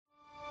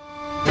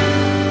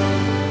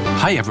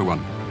Hi everyone,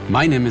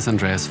 my name is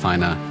Andreas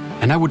Feiner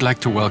and I would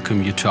like to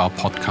welcome you to our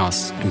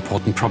podcast,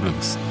 Important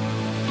Problems.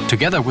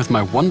 Together with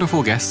my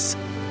wonderful guests,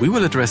 we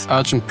will address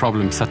urgent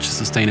problems such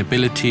as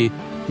sustainability,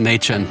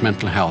 nature and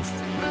mental health,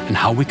 and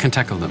how we can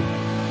tackle them.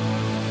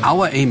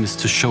 Our aim is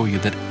to show you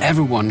that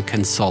everyone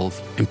can solve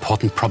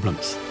important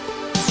problems.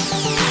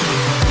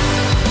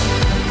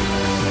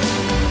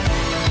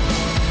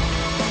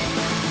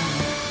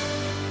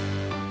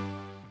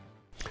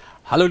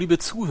 Hallo liebe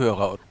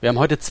Zuhörer, wir haben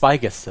heute zwei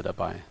Gäste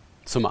dabei.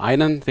 Zum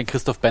einen den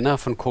Christoph Benner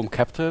von CHOM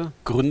Capital,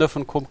 Gründer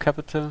von CHOM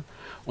Capital,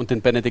 und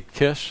den Benedikt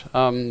Kirsch,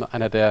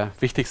 einer der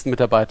wichtigsten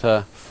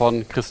Mitarbeiter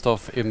von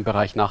Christoph im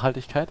Bereich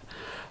Nachhaltigkeit.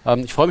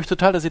 Ich freue mich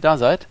total, dass ihr da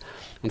seid.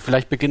 Und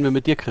vielleicht beginnen wir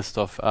mit dir,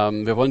 Christoph.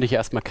 Wir wollen dich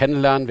erstmal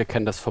kennenlernen, wir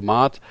kennen das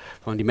Format,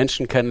 wir wollen die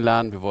Menschen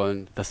kennenlernen, wir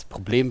wollen das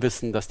Problem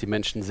wissen, das die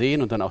Menschen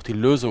sehen und dann auch die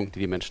Lösung, die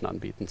die Menschen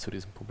anbieten zu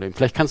diesem Problem.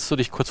 Vielleicht kannst du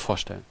dich kurz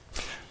vorstellen.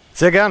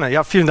 Sehr gerne.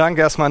 Ja, vielen Dank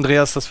erstmal,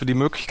 Andreas, dass wir die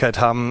Möglichkeit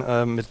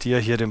haben, mit dir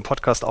hier den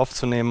Podcast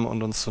aufzunehmen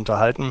und uns zu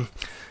unterhalten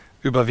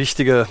über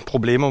wichtige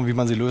Probleme und wie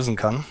man sie lösen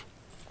kann.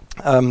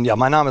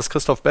 Mein Name ist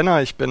Christoph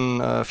Benner, ich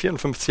bin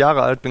 54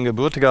 Jahre alt, bin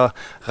gebürtiger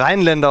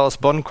Rheinländer aus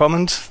Bonn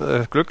kommend,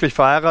 glücklich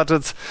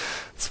verheiratet,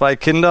 2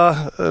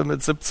 Kinder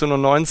mit 17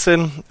 und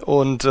 19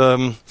 und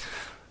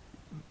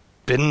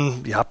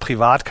bin,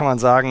 privat kann man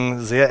sagen,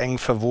 sehr eng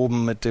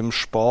verwoben mit dem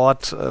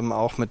Sport,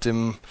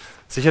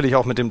 sicherlich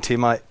auch mit dem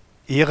Thema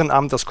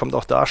Ehrenamt, das kommt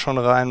auch da schon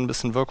rein, ein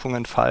bisschen Wirkung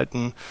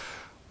entfalten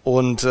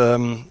und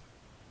bin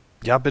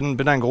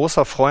ein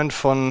großer Freund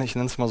von, ich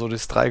nenne es mal so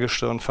das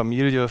Dreigestirn,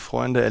 Familie,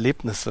 Freunde,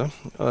 Erlebnisse.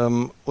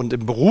 Und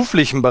im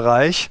beruflichen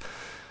Bereich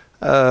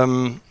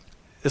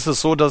ist es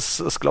so, dass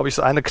es, glaube ich,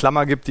 so eine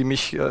Klammer gibt, die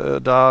mich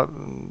da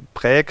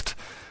prägt.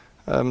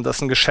 Das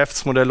sind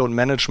Geschäftsmodelle und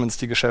Managements,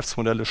 die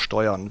Geschäftsmodelle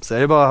steuern.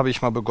 Selber habe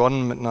ich mal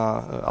begonnen mit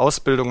einer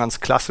Ausbildung,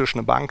 ganz klassisch,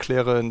 eine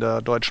Banklehre in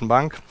der Deutschen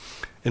Bank,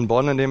 in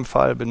Bonn in dem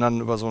Fall, bin dann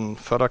über so ein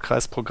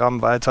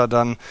Förderkreisprogramm weiter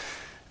dann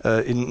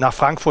nach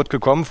Frankfurt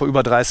gekommen, vor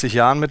über 30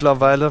 Jahren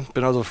mittlerweile.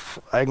 Bin also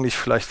eigentlich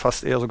vielleicht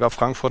fast eher sogar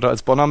Frankfurter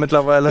als Bonner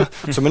mittlerweile.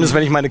 Zumindest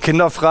wenn ich meine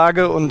Kinder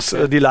frage und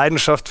die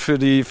Leidenschaft für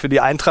die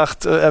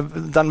Eintracht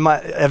dann mal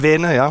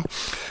erwähne. Ja.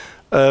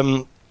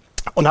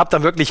 Und habe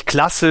dann wirklich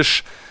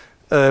klassisch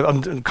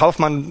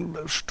Kaufmann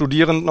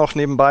studierend noch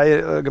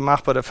nebenbei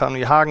gemacht bei der Firma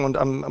Hagen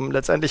und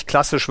letztendlich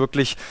klassisch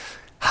wirklich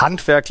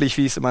handwerklich,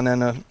 wie ich es immer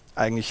nenne,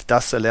 eigentlich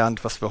das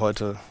erlernt, was wir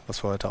heute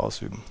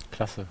ausüben.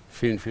 Klasse,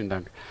 vielen, vielen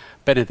Dank.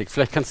 Benedikt,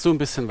 vielleicht kannst du ein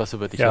bisschen was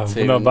über dich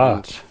erzählen wunderbar.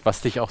 Und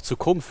was dich auch zu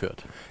CHOM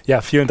führt.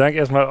 Ja, vielen Dank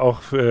erstmal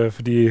auch für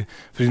die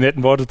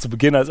netten Worte zu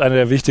Beginn, als einer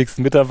der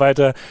wichtigsten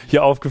Mitarbeiter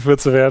hier aufgeführt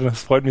zu werden.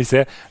 Das freut mich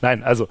sehr.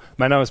 Nein, also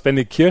mein Name ist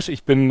Benedikt Kirsch.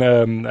 Ich bin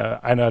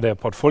einer der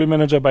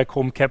Portfolio-Manager bei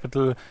CHOM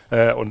Capital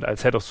und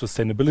als Head of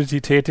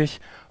Sustainability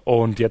tätig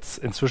und jetzt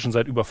inzwischen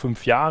seit über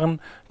 5 Jahren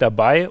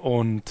dabei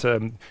und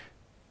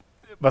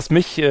was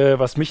mich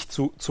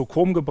zu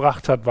CHOM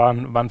gebracht hat,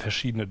 waren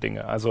verschiedene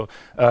Dinge. Also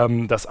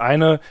das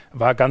eine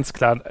war ganz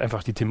klar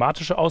einfach die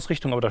thematische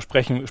Ausrichtung, aber da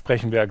sprechen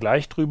wir ja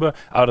gleich drüber.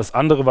 Aber das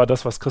andere war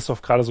das, was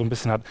Christoph gerade so ein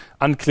bisschen hat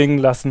anklingen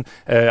lassen,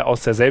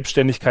 aus der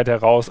Selbstständigkeit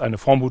heraus eine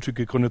Fondsboutique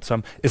gegründet zu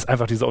haben, ist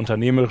einfach dieser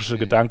unternehmerische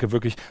Gedanke,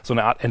 wirklich so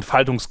eine Art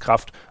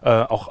Entfaltungskraft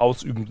auch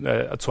ausüben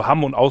zu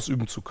haben und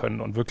ausüben zu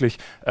können und wirklich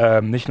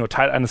nicht nur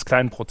Teil eines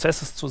kleinen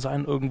Prozesses zu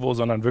sein irgendwo,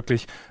 sondern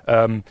wirklich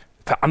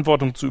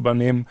Verantwortung zu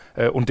übernehmen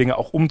und Dinge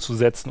auch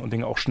umzusetzen und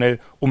Dinge auch schnell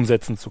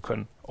umsetzen zu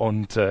können.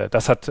 Und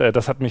das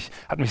hat mich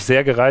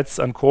sehr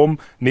gereizt an CHOM,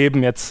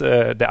 neben jetzt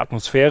der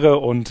Atmosphäre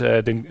und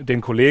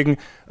den Kollegen.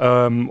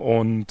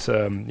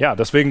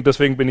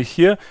 Deswegen bin ich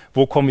hier.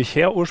 Wo komme ich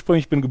her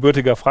ursprünglich? Ich bin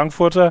gebürtiger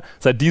Frankfurter,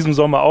 seit diesem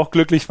Sommer auch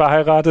glücklich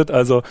verheiratet.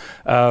 Also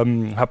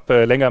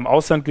habe länger im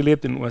Ausland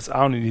gelebt, in den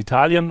USA und in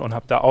Italien und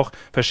habe da auch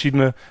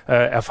verschiedene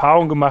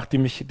Erfahrungen gemacht, die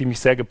mich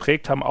sehr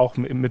geprägt haben, auch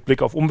mit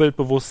Blick auf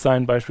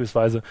Umweltbewusstsein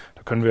beispielsweise.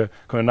 Da können wir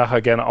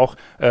nachher gerne auch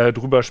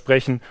drüber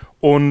sprechen.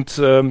 Und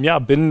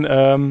bin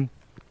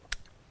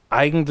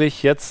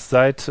eigentlich jetzt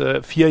seit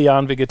 4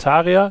 Jahren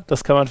Vegetarier.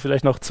 Das kann man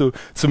vielleicht noch zu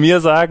mir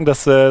sagen.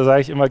 Das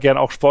sage ich immer gern,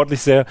 auch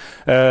sportlich sehr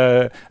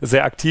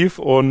aktiv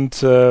und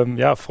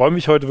freue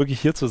mich heute wirklich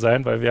hier zu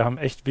sein, weil wir haben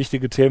echt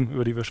wichtige Themen,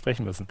 über die wir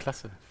sprechen müssen.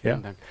 Klasse,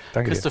 vielen Dank.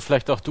 Danke Christoph,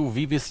 vielleicht auch du.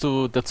 Wie bist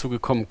du dazu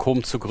gekommen,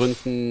 CHOM zu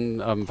gründen?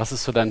 Was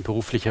ist so dein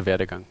beruflicher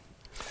Werdegang?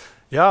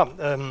 Ja,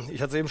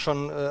 ich hatte es eben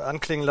schon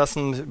anklingen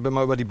lassen, ich bin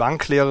mal über die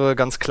Banklehre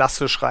ganz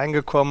klassisch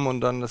reingekommen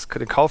und dann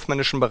den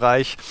kaufmännischen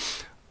Bereich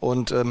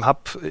und habe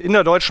in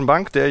der Deutschen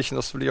Bank, der ich,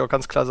 das will ich auch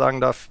ganz klar sagen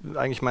darf,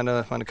 eigentlich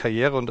meine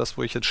Karriere und das,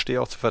 wo ich jetzt stehe,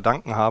 auch zu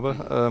verdanken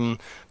habe,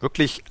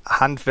 wirklich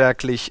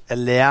handwerklich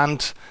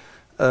erlernt,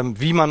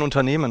 wie man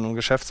Unternehmen und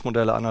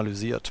Geschäftsmodelle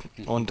analysiert.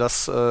 Und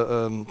das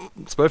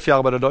 12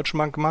 Jahre bei der Deutschen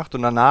Bank gemacht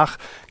und danach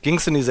ging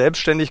es in die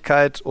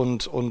Selbstständigkeit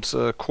und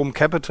CHOM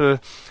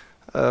Capital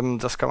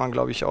Das kann man,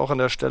 glaube ich, auch an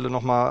der Stelle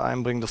nochmal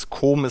einbringen. Das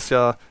CHOM ist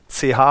ja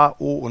CH,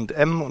 O und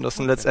M und das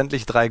sind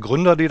letztendlich 3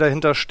 Gründer, die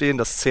dahinter stehen.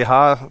 Das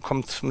CH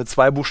kommt mit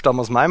 2 Buchstaben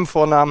aus meinem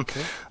Vornamen. Okay.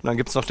 Und dann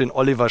gibt es noch den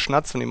Oliver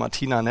Schnatz und die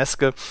Martina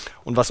Neske.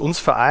 Und was uns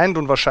vereint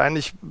und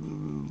wahrscheinlich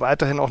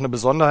weiterhin auch eine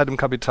Besonderheit im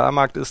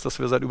Kapitalmarkt ist, dass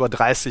wir seit über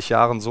 30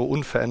 Jahren so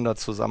unverändert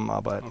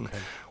zusammenarbeiten. Okay.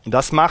 Und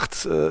das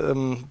macht,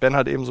 Ben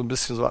hat eben so ein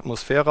bisschen so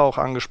Atmosphäre auch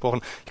angesprochen,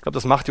 ich glaube,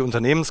 das macht die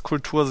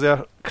Unternehmenskultur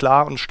sehr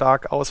klar und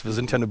stark aus. Wir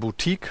sind ja eine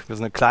Boutique, wir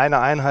sind eine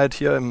kleine Einheit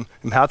hier im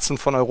Herzen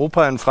von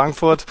Europa in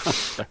Frankfurt.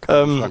 Da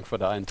kommt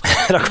Frankfurter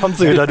Eintracht. Da kommt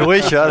sie wieder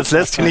durch, ja, das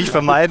lässt sich nicht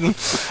vermeiden.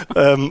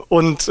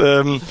 Und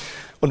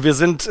wir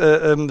sind,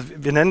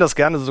 wir nennen das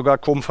gerne sogar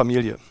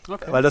CHOM-Familie.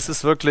 Okay. Weil das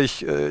ist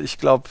wirklich, ich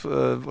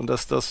glaube, und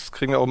das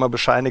kriegen wir auch mal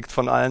bescheinigt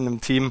von allen im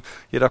Team,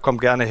 jeder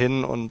kommt gerne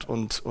hin und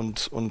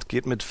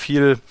geht mit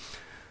viel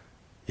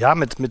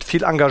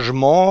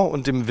Engagement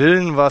und dem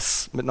Willen,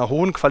 was mit einer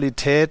hohen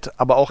Qualität,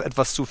 aber auch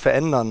etwas zu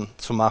verändern,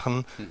 zu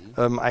machen,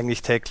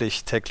 eigentlich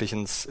täglich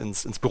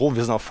ins Büro.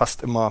 Wir sind auch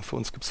fast immer, für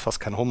uns gibt es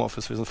fast kein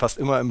Homeoffice, wir sind fast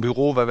immer im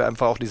Büro, weil wir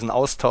einfach auch diesen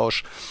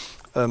Austausch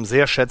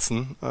sehr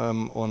schätzen.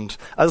 Und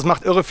also es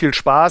macht irre viel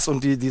Spaß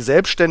und die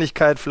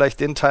Selbstständigkeit, vielleicht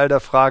den Teil der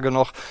Frage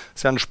noch,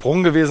 ist ja ein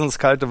Sprung gewesen ins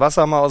kalte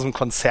Wasser mal aus dem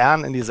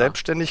Konzern in die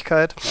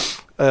Selbstständigkeit.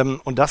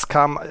 Und das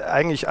kam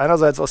eigentlich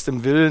einerseits aus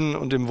dem Willen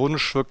und dem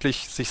Wunsch,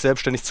 wirklich sich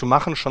selbstständig zu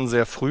machen, schon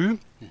sehr früh.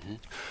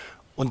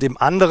 Und dem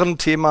anderen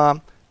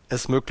Thema,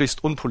 es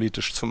möglichst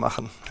unpolitisch zu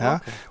machen. Ja?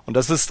 Okay. Und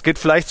das geht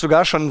vielleicht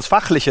sogar schon ins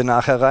Fachliche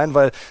nachher rein,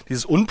 weil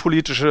dieses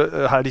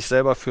Unpolitische halte ich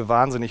selber für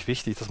wahnsinnig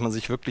wichtig, dass man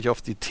sich wirklich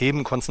auf die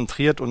Themen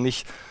konzentriert und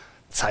nicht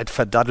Zeit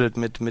verdaddelt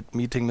mit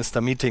Meeting,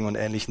 Mr. Meeting und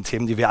ähnlichen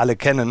Themen, die wir alle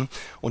kennen.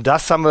 Und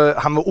das haben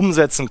wir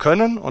umsetzen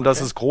können und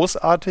das ist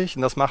großartig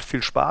und das macht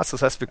viel Spaß.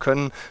 Das heißt, wir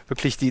können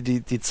wirklich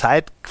die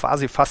Zeit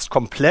quasi fast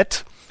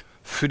komplett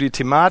für die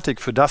Thematik,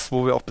 für das,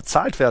 wo wir auch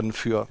bezahlt werden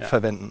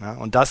verwenden. Ja?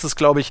 Und das ist,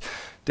 glaube ich,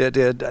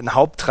 ein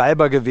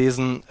Haupttreiber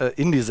gewesen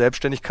in die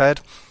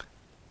Selbstständigkeit,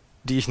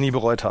 die ich nie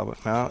bereut habe.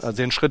 Ja? Also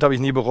den Schritt habe ich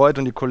nie bereut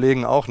und die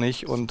Kollegen auch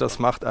nicht und das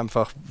macht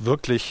einfach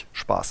wirklich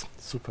Spaß.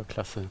 Super,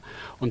 klasse.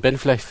 Und Ben,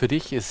 vielleicht für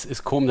dich,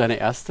 ist CHOM deine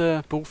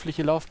erste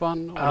berufliche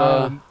Laufbahn?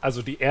 Oder?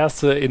 Also die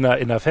erste in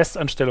einer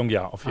Festanstellung,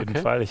 ja, auf jeden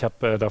Fall. Ich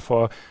habe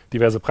davor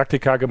diverse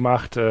Praktika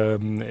gemacht,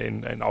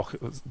 in auch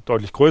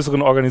deutlich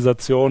größeren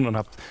Organisationen und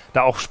habe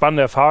da auch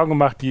spannende Erfahrungen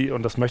gemacht, die,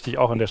 und das möchte ich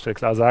auch an der Stelle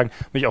klar sagen,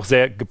 mich auch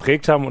sehr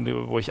geprägt haben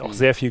und wo ich auch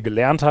sehr viel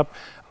gelernt habe.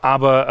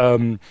 Aber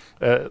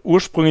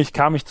ursprünglich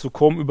kam ich zu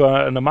CHOM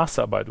über eine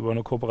Masterarbeit, über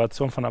eine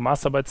Kooperation von einer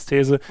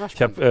Masterarbeitsthese.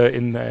 Ich habe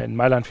in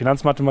Mailand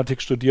Finanzmathematik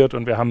studiert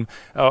und wir haben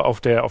auf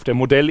der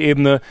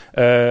Modellebene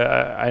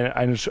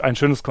ein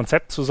schönes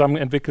Konzept zusammen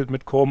entwickelt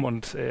mit CHOM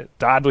und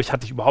dadurch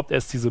hatte ich überhaupt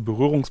erst diese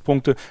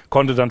Berührungspunkte,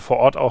 konnte dann vor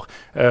Ort auch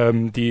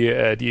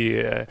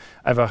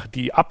einfach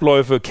die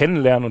Abläufe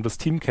kennenlernen und das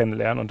Team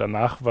kennenlernen und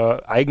danach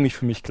war eigentlich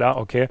für mich klar,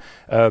 okay,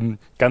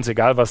 ganz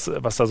egal, was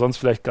da sonst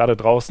vielleicht gerade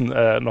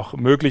draußen noch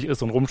möglich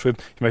ist und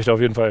rumschwimmt, ich möchte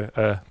auf jeden Fall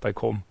bei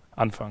CHOM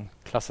anfangen.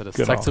 Klasse, das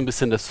zeigt so ein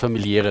bisschen das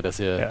Familiäre, das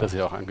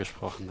ihr auch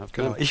angesprochen habt.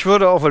 Genau. Ich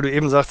würde auch, weil du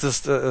eben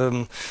sagtest,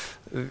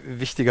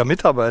 wichtiger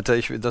Mitarbeiter,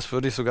 das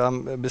würde ich sogar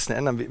ein bisschen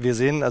ändern. Wir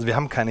sehen, also wir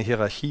haben keine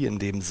Hierarchie in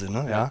dem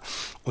Sinne, ja.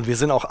 Und wir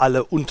sind auch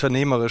alle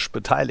unternehmerisch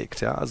beteiligt,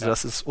 ja. Also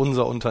das ist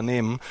unser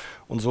Unternehmen.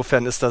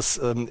 Insofern ist das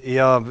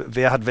eher,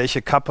 wer hat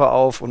welche Kappe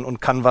auf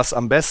und kann was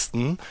am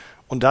besten.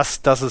 Und das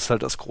ist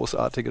halt das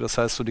Großartige. Das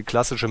heißt, so die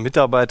klassische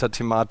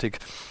Mitarbeiterthematik,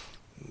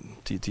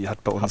 die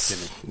hat bei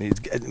uns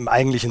im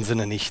eigentlichen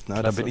Sinne nicht.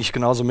 Ne? Da bin ich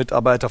genauso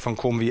Mitarbeiter von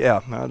CHOM wie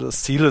er. Ne?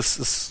 Das Ziel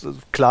ist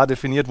klar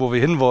definiert, wo wir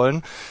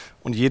hinwollen.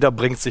 Und jeder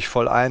bringt sich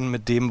voll ein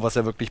mit dem, was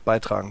er wirklich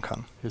beitragen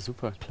kann. Ja,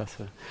 super,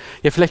 klasse.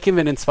 Ja, vielleicht gehen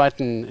wir in den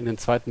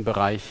zweiten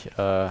Bereich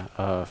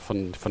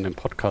von dem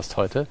Podcast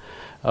heute.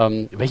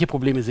 Welche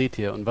Probleme seht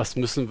ihr und was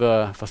müssen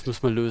wir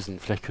lösen?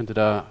 Vielleicht könnt ihr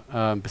da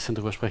ein bisschen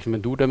drüber sprechen,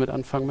 wenn du damit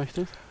anfangen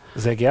möchtest.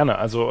 Sehr gerne.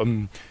 Also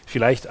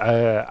vielleicht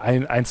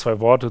ein,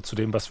 zwei Worte zu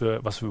dem, was wir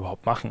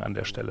überhaupt machen an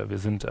der Stelle. Wir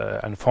sind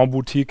eine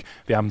Fondsboutique.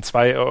 Wir haben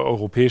 2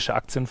 europäische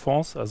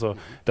Aktienfonds. Also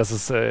das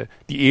ist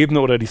die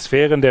Ebene oder die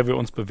Sphäre, in der wir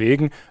uns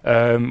bewegen.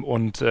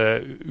 Und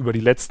über die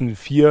letzten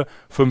 4,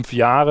 5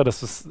 Jahre,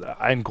 das ist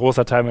ein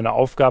großer Teil meiner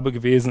Aufgabe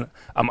gewesen.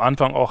 Am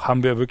Anfang auch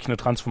haben wir wirklich eine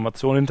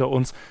Transformation hinter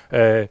uns.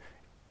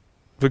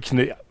 Wirklich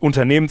eine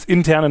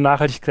unternehmensinterne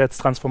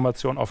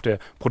Nachhaltigkeitstransformation auf der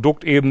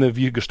Produktebene,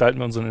 wie gestalten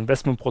wir unseren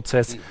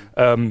Investmentprozess,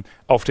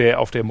 auf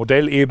der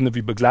Modellebene,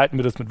 wie begleiten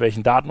wir das, mit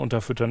welchen Daten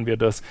unterfüttern wir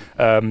das,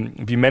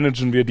 wie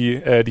managen wir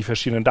die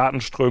verschiedenen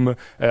Datenströme,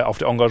 auf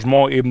der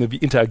Engagementebene, wie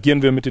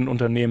interagieren wir mit den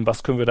Unternehmen,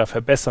 was können wir da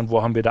verbessern,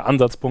 wo haben wir da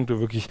Ansatzpunkte,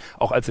 wirklich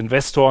auch als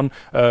Investoren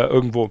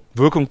irgendwo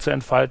Wirkung zu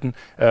entfalten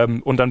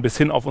und dann bis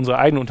hin auf unsere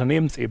eigene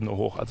Unternehmensebene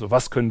hoch. Also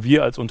was können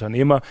wir als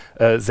Unternehmer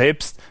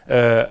selbst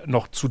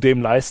noch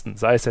zudem leisten,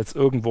 sei es jetzt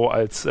irgendwo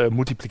als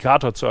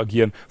Multiplikator zu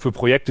agieren für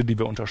Projekte, die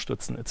wir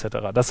unterstützen,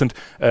 etc. Das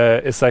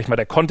ist, sag ich mal,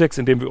 der Kontext,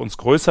 in dem wir uns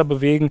größer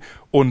bewegen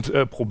und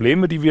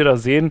Probleme, die wir da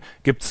sehen,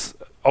 gibt's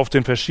auf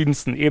den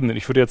verschiedensten Ebenen.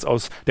 Ich würde jetzt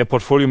aus der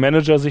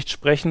Portfolio-Manager-Sicht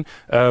sprechen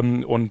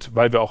und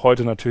weil wir auch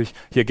heute natürlich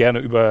hier gerne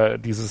über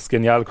dieses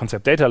geniale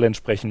Konzept Data Land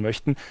sprechen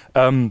möchten,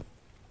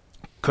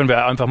 können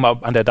wir einfach mal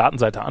an der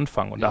Datenseite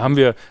anfangen. Und da haben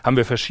wir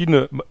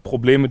verschiedene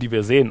Probleme, die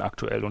wir sehen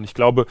aktuell. Und ich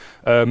glaube,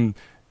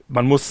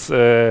 man muss,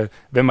 wenn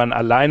man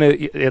alleine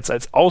jetzt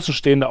als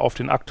Außenstehender auf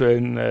den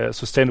aktuellen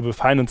Sustainable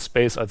Finance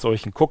Space als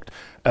solchen guckt,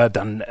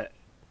 dann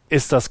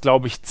ist das,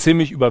 glaube ich,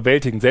 ziemlich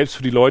überwältigend, selbst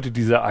für die Leute,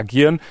 die da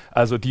agieren.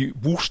 Also die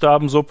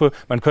Buchstabensuppe,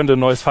 man könnte ein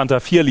neues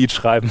Fanta-4-Lied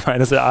schreiben,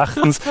 meines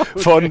Erachtens,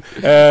 von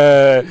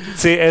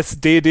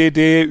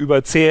CSDDD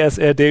über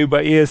CSRD,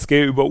 über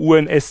ESG, über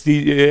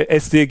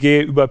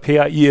UNSDG, über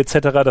PAI etc.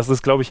 Das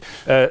ist, glaube ich,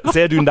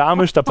 sehr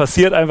dynamisch, da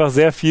passiert einfach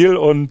sehr viel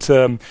und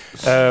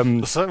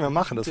das sollten wir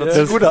machen, das hört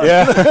sich gut an.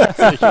 Ja,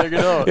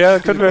 genau. Ja,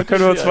 können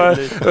wir uns mal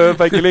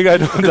bei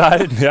Gelegenheit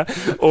unterhalten. Ja?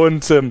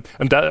 Und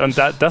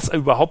das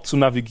überhaupt zu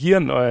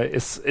navigieren,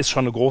 ist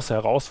schon eine große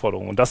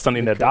Herausforderung. Und das dann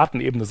in der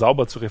Datenebene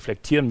sauber zu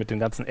reflektieren mit den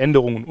ganzen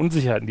Änderungen und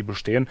Unsicherheiten, die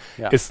bestehen,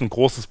 ist ein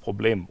großes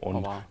Problem.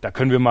 Und da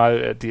können wir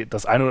mal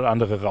das eine oder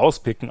andere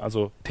rauspicken,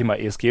 also Thema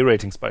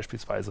ESG-Ratings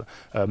beispielsweise.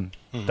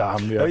 Da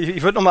haben wir...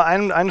 Ich würde noch mal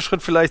einen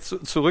Schritt vielleicht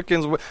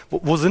zurückgehen. So,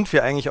 wo sind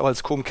wir eigentlich auch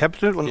als CHOM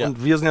Capital?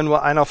 Und wir sind ja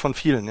nur einer von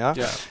vielen.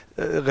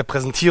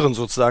 Repräsentieren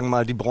sozusagen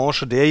mal die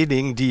Branche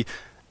derjenigen, die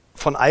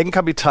von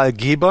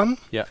Eigenkapitalgebern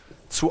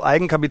zu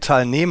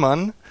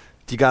Eigenkapitalnehmern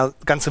die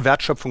ganze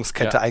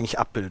Wertschöpfungskette eigentlich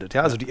abbildet.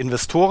 Ja? Also die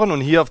Investoren und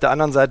hier auf der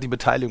anderen Seite die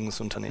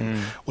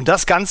Beteiligungsunternehmen. Und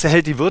das Ganze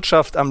hält die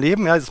Wirtschaft am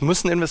Leben. Ja? Es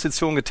müssen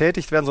Investitionen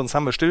getätigt werden, sonst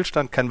haben wir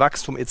Stillstand, kein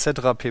Wachstum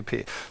etc.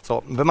 pp.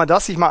 So, und wenn man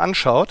das sich mal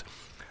anschaut,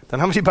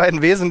 dann haben die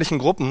beiden wesentlichen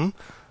Gruppen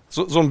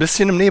so ein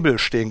bisschen im Nebel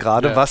stehen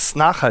gerade, was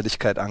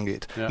Nachhaltigkeit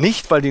angeht.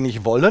 Nicht, weil die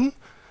nicht wollen,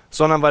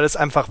 sondern weil es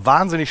einfach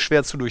wahnsinnig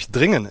schwer zu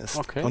durchdringen ist.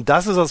 Und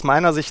das ist aus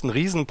meiner Sicht ein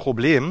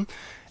Riesenproblem,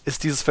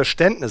 ist dieses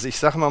Verständnis. Ich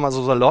sage mal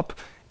so salopp,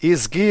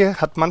 ESG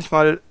hat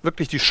manchmal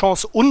wirklich die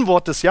Chance,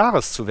 Unwort des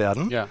Jahres zu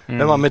werden,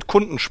 wenn man mit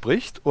Kunden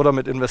spricht oder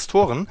mit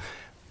Investoren,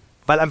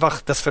 weil einfach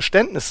das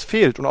Verständnis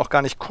fehlt und auch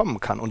gar nicht kommen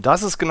kann. Und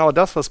das ist genau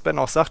das, was Ben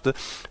auch sagte,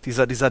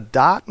 dieser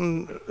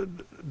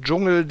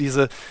Datendschungel,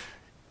 diese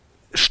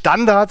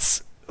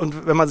Standards.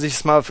 Und wenn man sich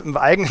es mal im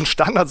eigenen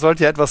Standard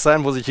sollte ja etwas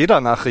sein, wo sich jeder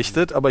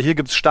nachrichtet, aber hier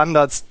gibt es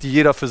Standards, die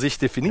jeder für sich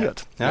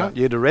definiert.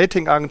 Jede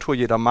Ratingagentur,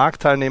 jeder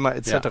Marktteilnehmer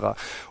etc.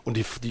 Und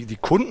die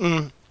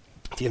Kunden,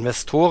 die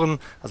Investoren,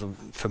 also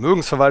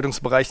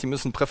Vermögensverwaltungsbereich, die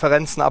müssen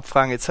Präferenzen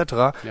abfragen etc.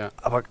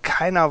 Aber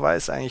keiner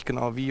weiß eigentlich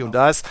genau wie. Und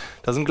da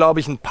sind,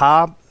 glaube ich, ein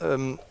paar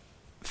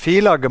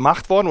Fehler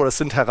gemacht worden oder es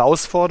sind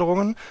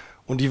Herausforderungen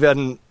und die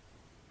werden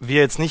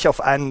wir jetzt nicht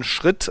auf einen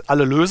Schritt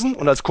alle lösen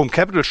und als CHOM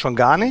Capital schon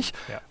gar nicht.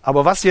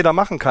 Aber was jeder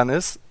machen kann,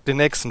 ist den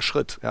nächsten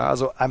Schritt.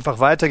 Also einfach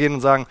weitergehen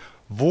und sagen,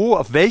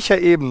 auf welcher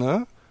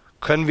Ebene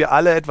können wir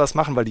alle etwas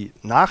machen, weil die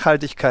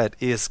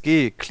Nachhaltigkeit,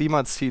 ESG,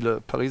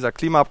 Klimaziele, Pariser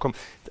Klimaabkommen,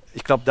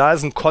 ich glaube, da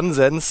ist ein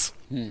Konsens,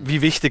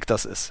 wie wichtig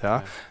das ist.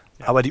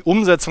 Aber die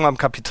Umsetzung am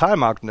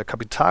Kapitalmarkt, und der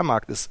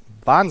Kapitalmarkt ist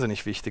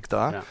wahnsinnig wichtig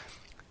da,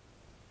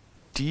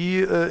 die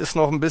ist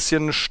noch ein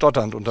bisschen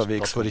stotternd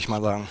unterwegs, würde ich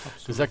mal sagen.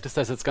 Du sagtest,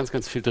 da ist jetzt ganz,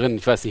 ganz viel drin.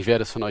 Ich weiß nicht, wer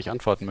das von euch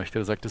antworten möchte.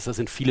 Du sagtest, da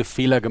sind viele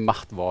Fehler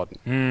gemacht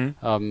worden.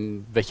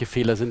 Welche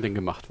Fehler sind denn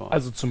gemacht worden?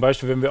 Also zum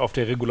Beispiel, wenn wir auf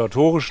der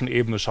regulatorischen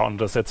Ebene schauen,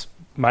 das ist jetzt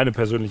meine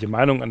persönliche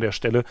Meinung an der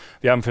Stelle,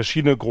 wir haben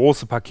verschiedene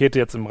große Pakete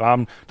jetzt im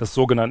Rahmen des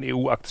sogenannten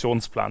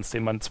EU-Aktionsplans,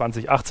 den man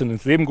 2018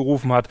 ins Leben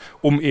gerufen hat,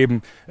 um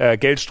eben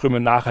Geldströme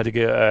in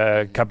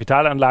nachhaltige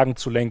Kapitalanlagen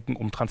zu lenken,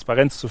 um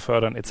Transparenz zu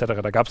fördern etc.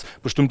 Da gab es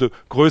bestimmte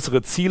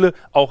größere Ziele,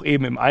 auch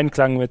eben im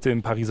Einklang mit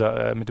dem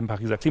Pariser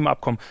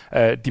Klimaabkommen,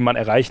 die man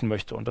erreichen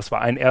möchte. Und das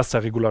war ein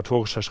erster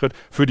regulatorischer Schritt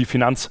für die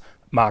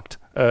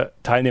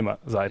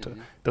Finanzmarkt-Teilnehmerseite.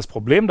 Das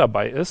Problem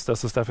dabei ist,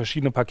 dass es da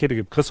verschiedene Pakete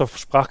gibt. Christoph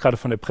sprach gerade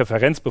von der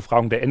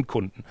Präferenzbefragung der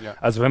Endkunden.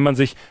 Also wenn man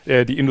sich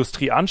die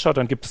Industrie anschaut,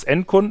 dann gibt es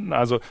Endkunden,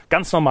 also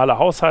ganz normale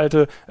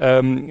Haushalte,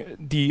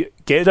 die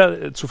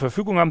Gelder zur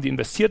Verfügung haben, die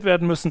investiert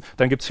werden müssen.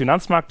 Dann gibt es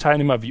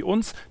Finanzmarktteilnehmer wie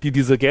uns, die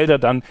diese Gelder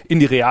dann in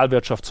die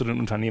Realwirtschaft zu den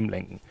Unternehmen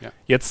lenken.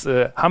 Jetzt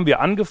haben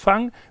wir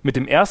angefangen mit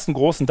dem ersten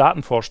großen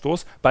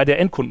Datenvorstoß bei der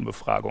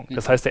Endkundenbefragung.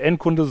 Das heißt, der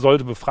Endkunde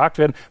sollte befragt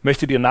werden,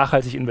 möchtet ihr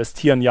nachhaltig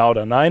investieren, ja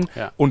oder nein?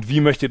 Und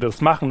wie möchtet ihr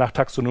das machen nach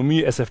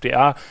Taxonomie,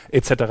 SFDA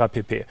etc.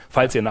 pp.,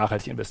 falls ihr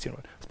nachhaltig investieren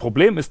wollt. Das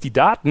Problem ist, die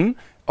Daten,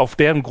 auf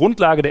deren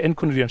Grundlage der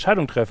Endkunde die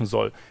Entscheidung treffen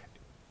soll,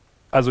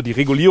 also die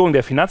Regulierung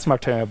der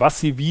Finanzmarktteilnehmer,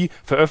 was sie wie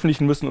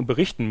veröffentlichen müssen und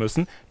berichten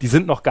müssen, die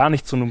sind noch gar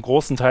nicht zu einem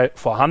großen Teil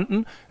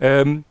vorhanden.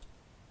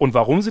 Und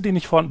warum sind die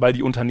nicht vorhanden? Weil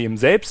die Unternehmen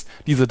selbst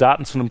diese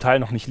Daten zu einem Teil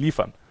noch nicht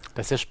liefern.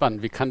 Das ist ja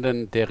spannend. Wie kann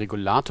denn der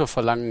Regulator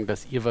verlangen,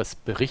 dass ihr was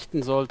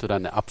berichten sollt oder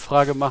eine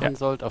Abfrage machen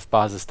sollt auf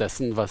Basis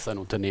dessen, was ein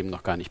Unternehmen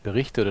noch gar nicht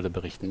berichtet oder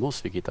berichten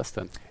muss? Wie geht das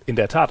denn? In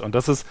der Tat. Und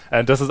das ist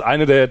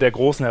eine der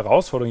großen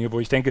Herausforderungen hier, wo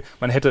ich denke,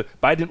 man hätte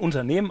bei den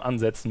Unternehmen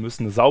ansetzen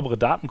müssen, eine saubere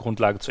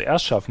Datengrundlage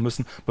zuerst schaffen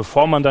müssen,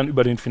 bevor man dann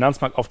über den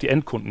Finanzmarkt auf die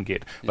Endkunden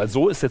geht. Weil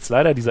so ist jetzt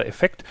leider dieser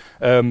Effekt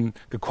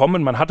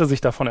gekommen. Man hatte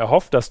sich davon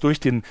erhofft, dass durch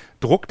den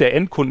Druck der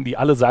Endkunden, die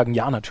alle sagen,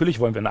 ja, natürlich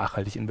wollen wir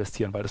nachhaltig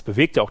investieren, weil das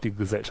bewegt ja auch die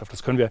Gesellschaft.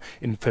 Das können wir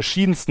in verschiedenen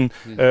verschiedensten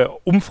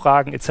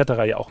Umfragen etc.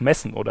 ja auch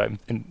messen oder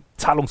in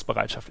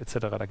Zahlungsbereitschaft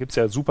etc. Da gibt es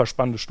ja super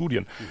spannende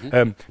Studien.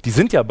 Die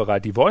sind ja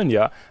bereit, die wollen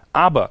ja,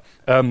 aber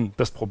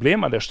das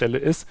Problem an der Stelle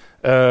ist,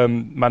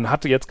 man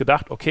hatte jetzt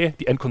gedacht, okay,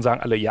 die Endkunden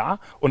sagen alle ja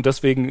und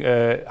deswegen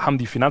haben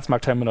die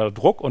Finanzmarktteilnehmer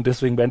Druck und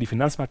deswegen werden die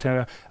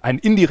Finanzmarktteilnehmer einen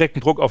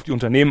indirekten Druck auf die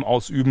Unternehmen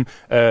ausüben,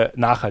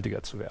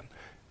 nachhaltiger zu werden.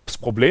 Das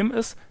Problem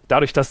ist,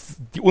 dadurch, dass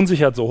die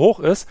Unsicherheit so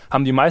hoch ist,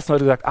 haben die meisten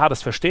Leute gesagt,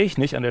 das verstehe ich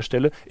nicht an der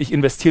Stelle, ich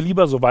investiere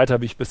lieber so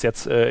weiter, wie ich bis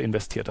jetzt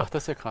investiert habe. Ach,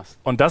 das ist ja krass.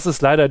 Und das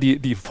ist leider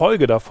die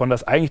Folge davon,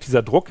 dass eigentlich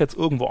dieser Druck jetzt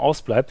irgendwo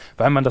ausbleibt,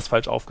 weil man das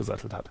falsch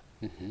aufgesattelt hat.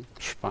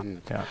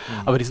 Spannend. Ja.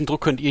 Aber diesen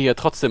Druck könnt ihr ja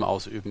trotzdem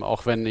ausüben,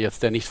 auch wenn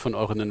jetzt der nicht von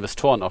euren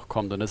Investoren auch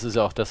kommt. Und das ist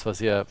ja auch das,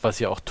 was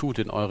ihr auch tut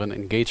in euren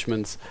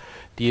Engagements,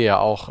 die ihr ja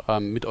auch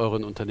mit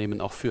euren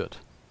Unternehmen auch führt.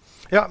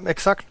 Ja,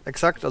 exakt.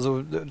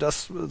 Also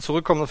das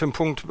zurückkommt auf den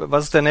Punkt,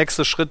 was ist der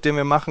nächste Schritt, den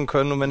wir machen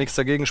können und wenn nichts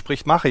dagegen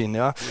spricht, mach ihn.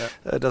 Ja?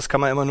 Das kann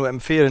man immer nur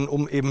empfehlen,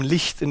 um eben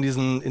Licht in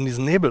diesen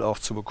Nebel auch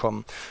zu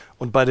bekommen.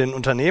 Und bei den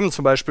Unternehmen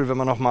zum Beispiel, wenn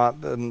man nochmal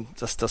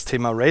das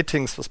Thema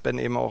Ratings, was Ben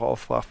eben auch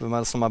aufbrach, wenn man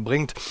das nochmal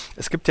bringt,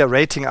 es gibt ja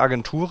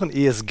Ratingagenturen,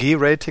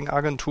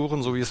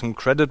 ESG-Ratingagenturen, so wie es im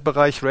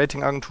Credit-Bereich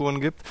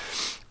Ratingagenturen gibt.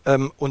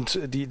 Und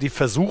die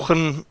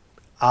versuchen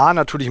A,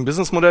 natürlich ein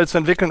Businessmodell zu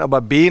entwickeln, aber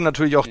B,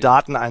 natürlich auch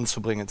Daten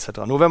einzubringen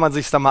etc. Nur wenn man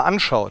sich es da mal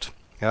anschaut,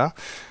 ja,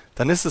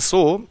 dann ist es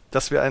so,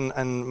 dass wir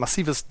ein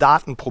massives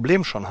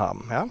Datenproblem schon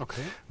haben. Ja?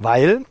 Okay.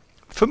 Weil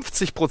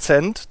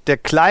 50% der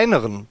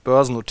kleineren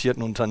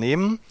börsennotierten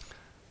Unternehmen,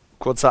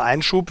 kurzer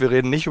Einschub, wir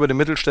reden nicht über den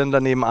Mittelständler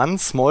nebenan,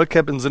 Small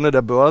Cap im Sinne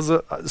der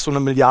Börse ist so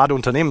 1 Milliarde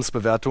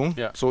Unternehmensbewertung,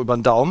 so über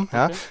den Daumen.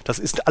 Ja? Okay. Das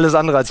ist alles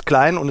andere als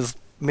klein und ist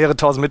mehrere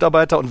tausend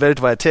Mitarbeiter und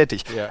weltweit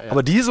tätig.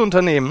 Aber diese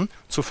Unternehmen,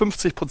 zu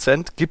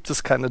 50% gibt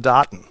es keine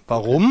Daten.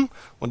 Warum?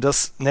 Und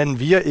das nennen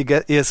wir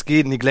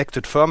ESG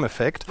Neglected Firm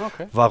Effekt.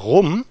 Okay.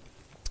 Warum?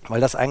 Weil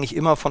das eigentlich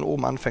immer von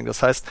oben anfängt.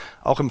 Das heißt,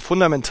 auch im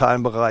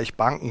fundamentalen Bereich,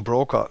 Banken,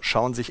 Broker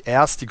schauen sich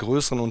erst die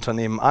größeren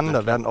Unternehmen an,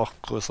 da werden auch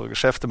größere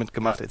Geschäfte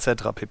mitgemacht,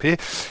 etc. pp.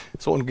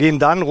 So, und gehen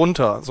dann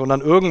runter.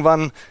 Sondern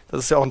irgendwann,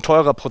 das ist ja auch ein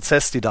teurer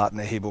Prozess, die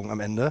Datenerhebung am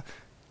Ende,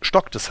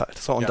 stockt es halt.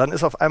 So, und dann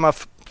ist auf einmal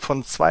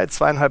von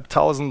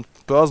 2.500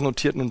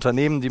 börsennotierten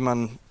Unternehmen, die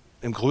man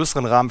im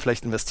größeren Rahmen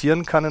vielleicht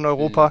investieren kann in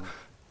Europa,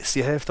 ist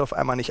die Hälfte auf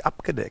einmal nicht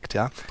abgedeckt.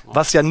 Ja?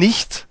 Was ja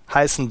nicht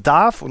heißen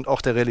darf und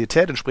auch der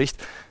Realität entspricht,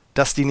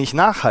 dass die nicht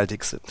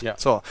nachhaltig sind. Ja.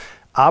 So,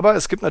 aber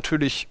es gibt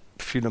natürlich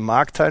viele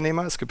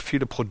Marktteilnehmer, es gibt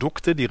viele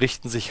Produkte, die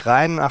richten sich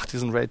rein nach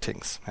diesen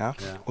Ratings. Ja?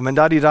 Und wenn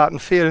da die Daten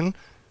fehlen,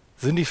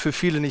 sind die für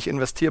viele nicht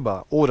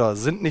investierbar oder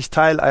sind nicht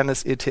Teil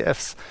eines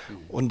ETFs.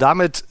 Und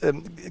damit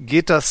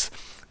geht das,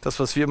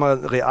 was wir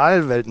immer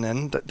Realwelt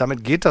nennen,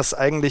 damit geht das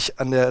eigentlich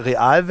an der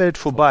Realwelt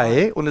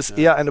vorbei und ist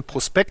eher eine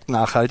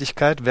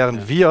Prospektnachhaltigkeit,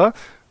 während wir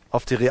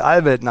auf die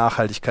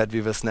Realwelt-Nachhaltigkeit,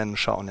 wie wir es nennen,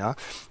 schauen. Ja?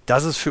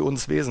 Das ist für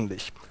uns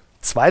wesentlich.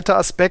 Zweiter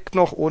Aspekt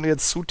noch, ohne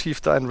jetzt zu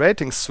tief da in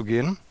Ratings zu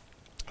gehen,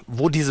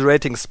 wo diese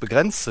Ratings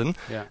begrenzt sind,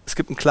 es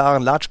gibt einen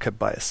klaren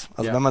Large-Cap-Bias.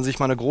 Also wenn man sich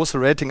mal eine große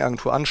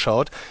Ratingagentur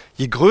anschaut,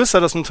 je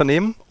größer das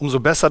Unternehmen, umso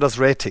besser das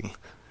Rating.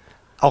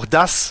 Auch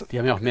das... Die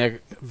haben ja auch mehr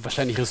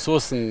wahrscheinlich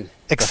Ressourcen,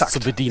 das zu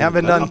bedienen. Ja,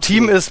 wenn da ein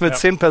Team ist mit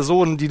 10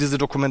 Personen, die diese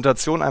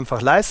Dokumentation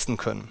einfach leisten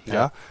können,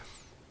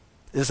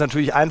 ist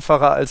natürlich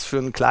einfacher als für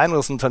ein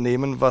kleineres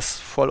Unternehmen, was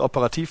voll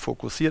operativ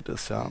fokussiert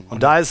ist. Ja.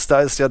 Und da ist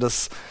ja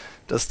das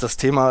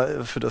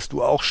Thema, für das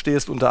du auch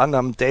stehst, unter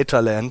anderem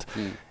Dataland,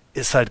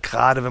 ist halt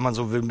gerade, wenn man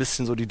so will, ein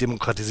bisschen so die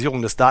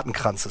Demokratisierung des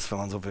Datenkranzes, wenn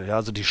man so will. Ja.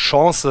 Also die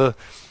Chance,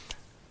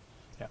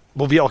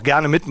 wo wir auch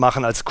gerne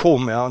mitmachen als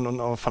CHOM,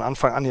 und von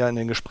Anfang an ja in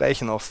den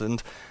Gesprächen auch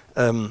sind,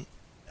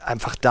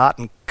 einfach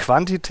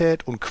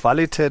Datenquantität und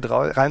Qualität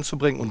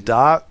reinzubringen und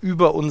da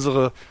über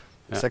unsere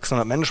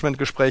 600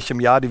 Management-Gespräche im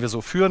Jahr, die wir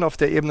so führen auf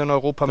der Ebene in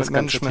Europa mit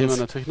Management. Das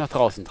Thema natürlich nach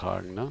draußen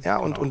tragen. Ne? Ja,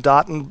 und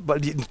Daten,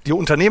 weil die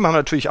Unternehmen haben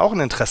natürlich auch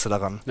ein Interesse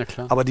daran,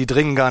 aber die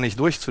dringen gar nicht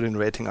durch zu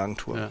den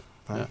Ratingagenturen.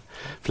 Ja.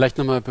 Vielleicht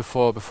nochmal,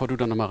 bevor du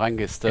da nochmal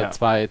reingehst,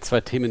 zwei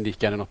Themen, die ich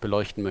gerne noch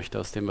beleuchten möchte,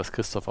 aus dem, was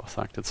Christoph auch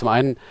sagte. Zum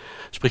einen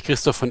spricht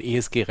Christoph von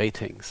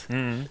ESG-Ratings.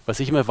 Was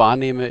ich immer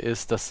wahrnehme,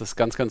 ist, dass das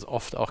ganz, ganz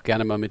oft auch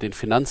gerne mal mit den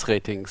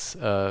Finanzratings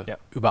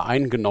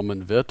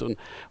übereingenommen wird und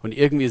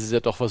irgendwie ist es ja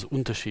doch was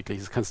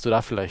Unterschiedliches. Kannst du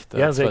da vielleicht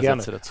sehr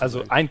gerne. Sätze dazu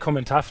sagen? Ein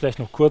Kommentar vielleicht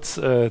noch kurz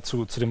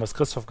zu dem, was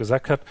Christoph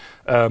gesagt hat.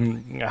 Er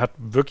hat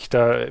wirklich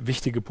da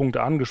wichtige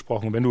Punkte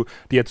angesprochen. Wenn du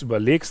dir jetzt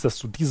überlegst, dass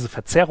du diese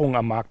Verzerrung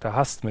am Markt da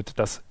hast, mit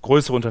dass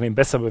größere Unternehmen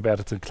besser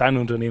bewertet sind,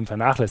 kleine Unternehmen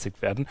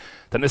vernachlässigt werden,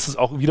 dann ist es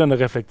auch wieder eine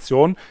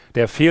Reflexion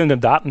der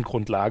fehlenden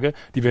Datengrundlage,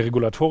 die wir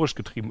regulatorisch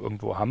getrieben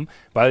irgendwo haben,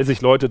 weil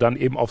sich Leute dann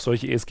eben auf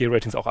solche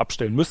ESG-Ratings auch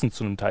abstellen müssen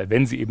zu einem Teil,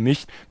 wenn sie eben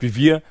nicht, wie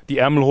wir, die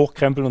Ärmel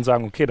hochkrempeln und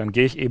sagen, okay, dann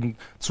gehe ich eben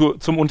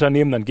zum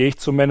Unternehmen, dann gehe ich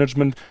zum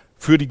Management,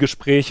 für die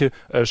Gespräche,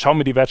 schau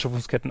mir die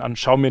Wertschöpfungsketten an,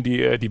 schau mir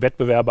die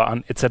Wettbewerber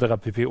an, etc.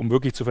 pp., um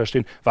wirklich zu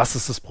verstehen, was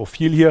ist das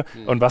Profil hier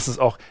und was ist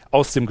auch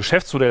aus dem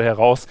Geschäftsmodell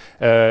heraus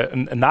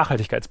ein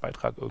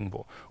Nachhaltigkeitsbeitrag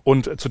irgendwo.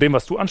 Und zu dem,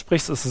 was du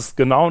ansprichst, ist es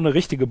genau eine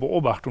richtige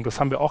Beobachtung. Das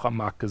haben wir auch am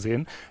Markt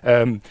gesehen.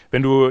 Wenn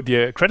du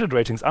dir Credit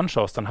Ratings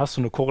anschaust, dann hast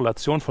du eine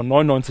Korrelation von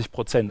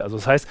 99%. Also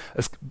das heißt,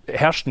 es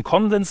herrscht ein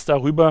Konsens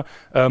darüber,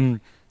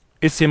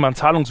 ist jemand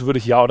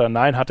zahlungswürdig, ja oder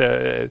nein?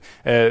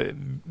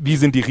 Wie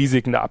sind die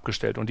Risiken da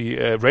abgestellt? Und die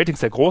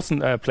Ratings der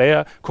großen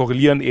Player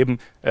korrelieren eben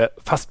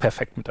fast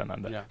perfekt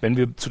miteinander. Ja. Wenn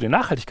wir zu den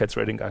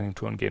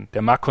Nachhaltigkeitsrating-Agenturen gehen,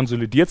 der Markt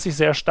konsolidiert sich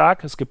sehr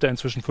stark. Es gibt da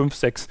inzwischen 5,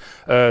 6,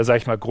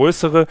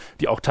 größere,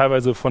 die auch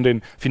teilweise von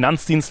den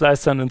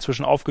Finanzdienstleistern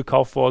inzwischen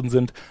aufgekauft worden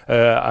sind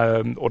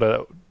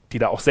oder die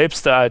da auch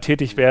selbst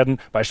tätig werden.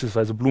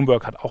 Beispielsweise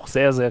Bloomberg hat auch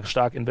sehr, sehr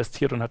stark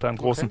investiert und hat da einen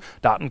großen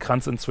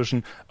Datenkranz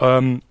inzwischen.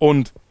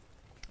 Und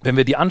wenn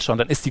wir die anschauen,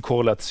 dann ist die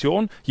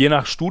Korrelation, je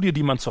nach Studie,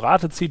 die man zur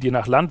Rate zieht, je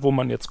nach Land, wo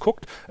man jetzt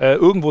guckt,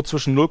 irgendwo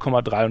zwischen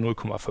 0,3 und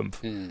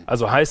 0,5.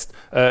 Also heißt,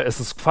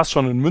 es ist fast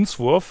schon ein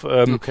Münzwurf.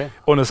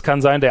 Und es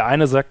kann sein, der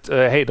eine sagt,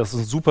 hey, das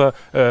ist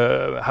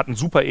hat ein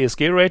super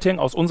ESG-Rating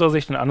aus unserer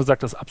Sicht, und der andere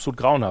sagt, das ist absolut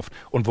grauenhaft.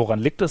 Und woran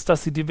liegt es,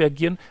 dass sie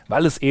divergieren?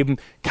 Weil es eben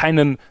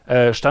keinen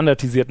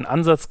standardisierten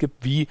Ansatz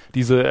gibt, wie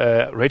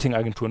diese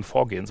Ratingagenturen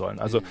vorgehen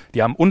sollen. Also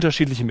die haben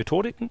unterschiedliche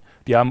Methodiken,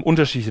 die haben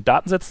unterschiedliche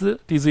Datensätze,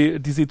 die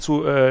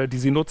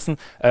sie nutzen,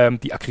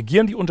 die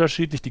aggregieren die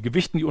unterschiedlich, die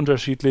gewichten die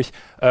unterschiedlich,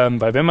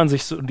 weil wenn man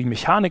sich so die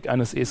Mechanik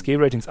eines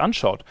ESG-Ratings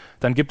anschaut,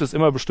 dann gibt es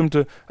immer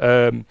bestimmte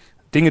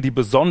Dinge, die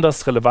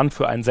besonders relevant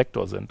für einen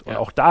Sektor sind. Und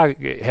auch da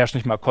herrscht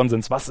nicht mal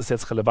Konsens, was ist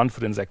jetzt relevant für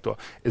den Sektor?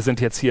 Ist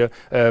hier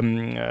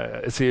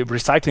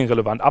Recycling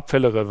relevant,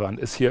 Abfälle relevant,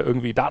 ist hier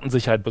irgendwie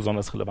Datensicherheit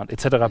besonders relevant,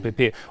 etc.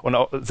 pp. Und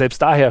auch,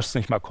 selbst da herrscht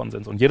nicht mal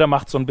Konsens. Und jeder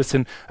macht so ein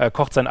bisschen,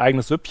 kocht sein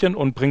eigenes Süppchen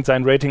und bringt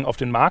sein Rating auf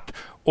den Markt.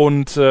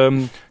 Und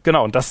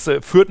und das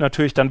führt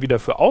natürlich dann wieder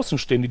für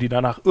Außenstehende, die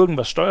danach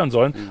irgendwas steuern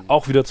sollen,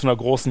 auch wieder zu einer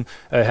großen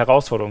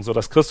Herausforderung. So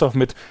dass Christoph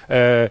mit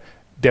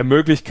der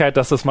Möglichkeit,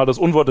 dass das mal das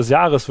Unwort des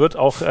Jahres wird,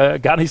 auch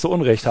gar nicht so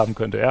Unrecht haben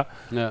könnte.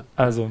 Ja?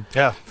 Also.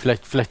 Ja,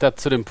 vielleicht da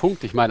zu dem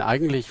Punkt. Ich meine,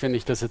 eigentlich, wenn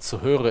ich das jetzt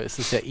so höre, ist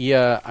es ja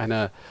eher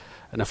eine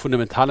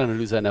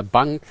Fundamentalanalyse einer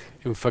Bank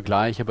im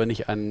Vergleich, aber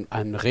nicht ein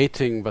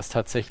Rating, was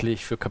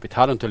tatsächlich für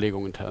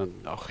Kapitalunterlegungen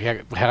auch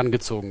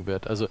herangezogen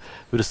wird. Also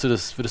würdest du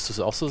das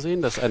auch so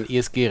sehen, dass ein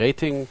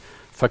ESG-Rating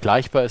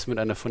vergleichbar ist mit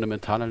einer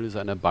Fundamentalanalyse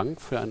einer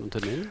Bank für ein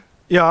Unternehmen?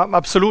 Ja,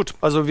 absolut.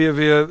 Also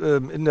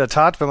wir in der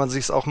Tat, wenn man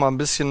sich es auch mal ein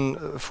bisschen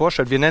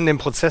vorstellt, wir nennen den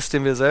Prozess,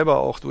 den wir selber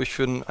auch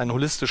durchführen, einen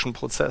holistischen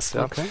Prozess,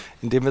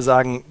 indem wir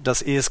sagen,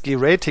 das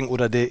ESG-Rating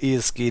oder der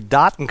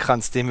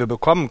ESG-Datenkranz, den wir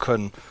bekommen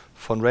können,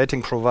 von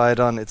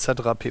Rating-Providern etc.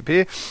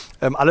 pp.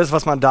 Alles,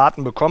 was man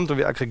Daten bekommt und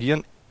wir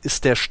aggregieren,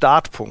 ist der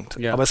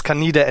Startpunkt, aber es kann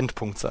nie der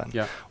Endpunkt sein.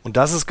 Ja. Und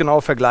das ist genau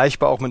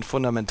vergleichbar auch mit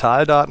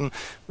Fundamentaldaten.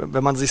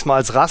 Wenn man sich mal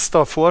als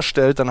Raster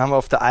vorstellt, dann haben wir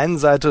auf der einen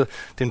Seite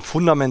den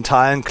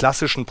fundamentalen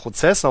klassischen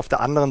Prozess, auf der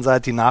anderen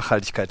Seite die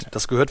Nachhaltigkeit.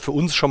 Das gehört für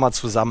uns schon mal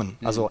zusammen.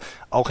 Also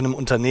auch in einem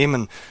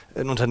Unternehmen.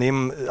 Ein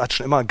Unternehmen hat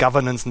schon immer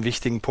Governance einen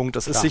wichtigen Punkt.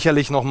 Das ist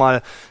sicherlich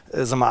nochmal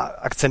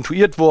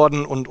akzentuiert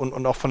worden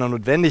und auch von der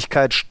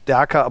Notwendigkeit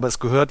stärker, aber es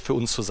gehört für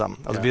uns zusammen.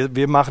 Also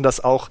wir machen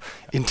das auch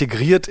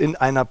integriert in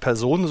einer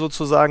Person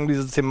sozusagen,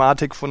 diese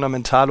Thematik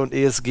fundamental und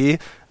ESG,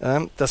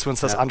 dass wir uns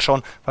das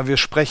anschauen, weil wir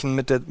sprechen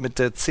mit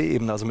der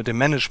C-Ebene, also mit den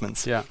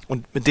Managements. Ja.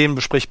 Und mit denen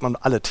bespricht man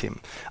alle Themen.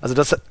 Also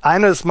das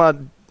eine ist mal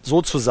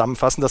so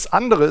zusammenfassen. Das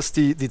andere ist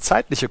die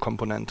zeitliche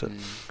Komponente.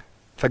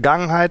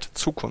 Vergangenheit,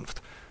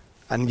 Zukunft.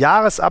 Ein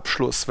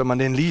Jahresabschluss, wenn man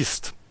den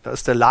liest, da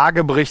ist der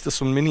Lagebericht, ist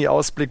so ein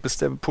Mini-Ausblick, bis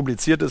der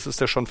publiziert ist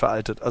der schon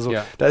veraltet. Also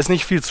da ist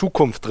nicht viel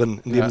Zukunft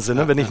drin in dem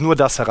Sinne, wenn ich nur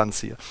das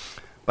heranziehe.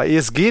 Bei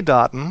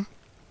ESG-Daten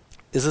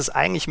ist es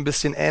eigentlich ein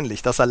bisschen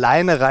ähnlich. Das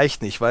alleine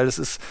reicht nicht, weil es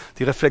ist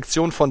die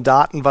Reflexion von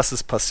Daten, was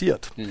ist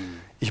passiert.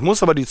 Ich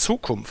muss aber die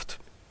Zukunft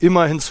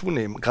immer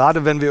hinzunehmen.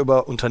 Gerade wenn wir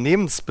über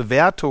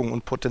Unternehmensbewertung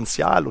und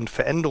Potenzial und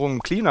Veränderungen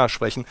im Klima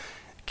sprechen,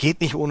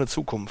 geht nicht ohne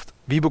Zukunft.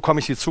 Wie bekomme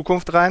ich die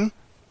Zukunft rein?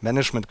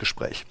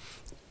 Managementgespräch.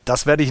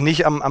 Das werde ich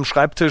nicht am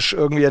Schreibtisch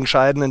irgendwie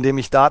entscheiden, indem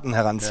ich Daten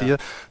heranziehe,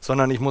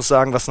 sondern ich muss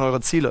sagen, was sind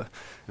eure Ziele?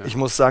 Ich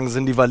muss sagen,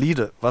 sind die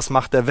valide? Was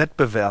macht der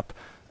Wettbewerb?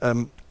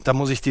 Da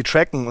muss ich die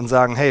tracken und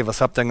sagen, hey,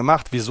 was habt ihr denn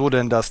gemacht? Wieso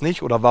denn das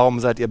nicht? Oder warum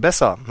seid ihr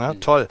besser?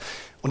 Toll.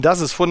 Und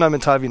das ist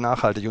fundamental wie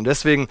nachhaltig. Und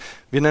deswegen,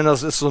 wir nennen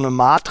das ist so eine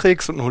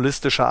Matrix und ein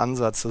holistischer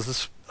Ansatz. Das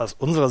ist aus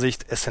unserer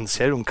Sicht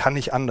essentiell und kann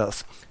nicht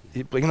anders.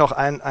 Ich bringe noch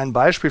ein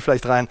Beispiel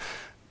vielleicht rein.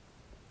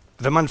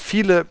 Wenn man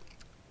viele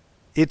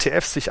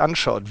ETFs sich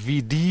anschaut,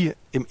 wie die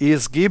im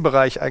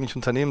ESG-Bereich eigentlich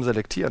Unternehmen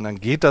selektieren,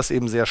 dann geht das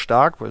eben sehr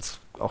stark, weil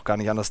es auch gar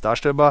nicht anders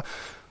darstellbar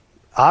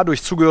A,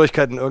 durch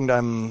Zugehörigkeit in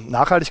irgendeinem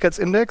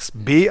Nachhaltigkeitsindex,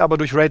 B, aber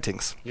durch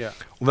Ratings. Yeah.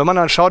 Und wenn man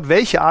dann schaut,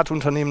 welche Art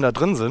Unternehmen da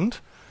drin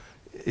sind,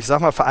 ich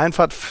sag mal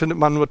vereinfacht, findet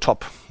man nur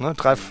Top. Ne?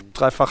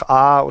 Dreifach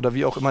A oder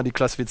wie auch immer die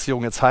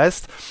Klassifizierung jetzt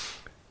heißt.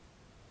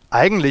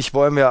 Eigentlich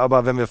wollen wir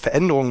aber, wenn wir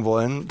Veränderungen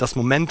wollen, das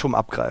Momentum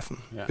abgreifen.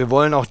 Yeah. Wir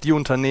wollen auch die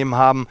Unternehmen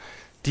haben,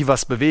 die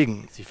was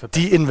bewegen,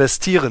 die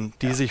investieren,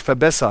 die sich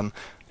verbessern.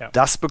 Ja.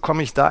 Das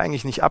bekomme ich da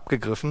eigentlich nicht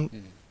abgegriffen,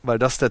 weil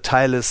das der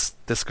Teil ist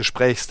des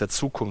Gesprächs, der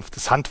Zukunft,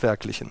 des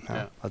Handwerklichen.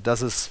 Ja. Also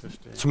das ist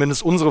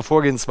zumindest unsere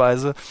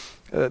Vorgehensweise.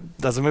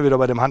 Da sind wir wieder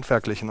bei dem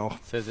Handwerklichen auch.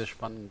 Sehr, sehr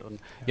spannend. Und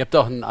ihr habt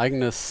auch einen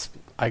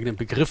eigenen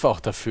Begriff auch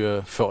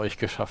dafür für euch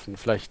geschaffen.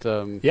 Vielleicht.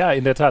 Ja,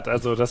 in der Tat.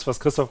 Also das, was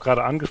Christoph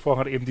gerade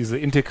angesprochen hat, eben diese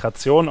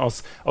Integration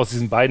aus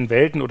diesen beiden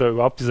Welten oder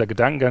überhaupt dieser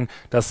Gedankengang,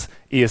 dass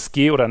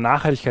ESG oder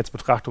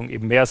Nachhaltigkeitsbetrachtung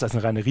eben mehr ist als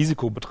eine reine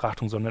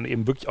Risikobetrachtung, sondern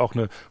eben wirklich auch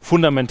eine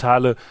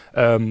fundamentale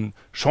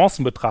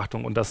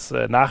Chancenbetrachtung und dass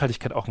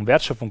Nachhaltigkeit auch einen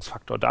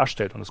Wertschöpfungsfaktor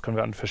darstellt. Und das können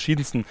wir an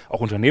verschiedensten,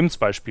 auch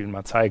Unternehmensbeispielen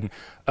mal zeigen.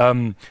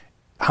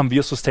 Haben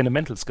wir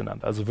Sustainamentals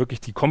genannt, also wirklich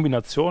die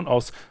Kombination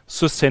aus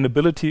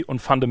Sustainability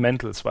und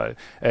Fundamentals, weil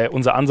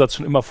unser Ansatz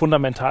schon immer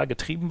fundamental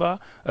getrieben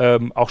war,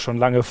 auch schon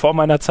lange vor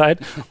meiner Zeit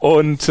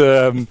und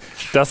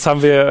das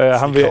haben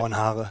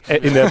wir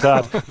in der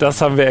Tat,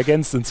 das haben wir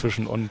ergänzt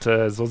inzwischen und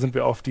so sind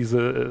wir auf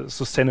diese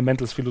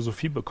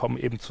Sustainamentals-Philosophie bekommen,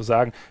 eben zu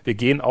sagen,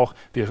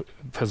 wir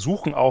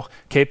versuchen auch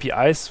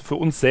KPIs für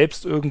uns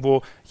selbst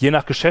irgendwo je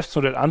nach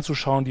Geschäftsmodell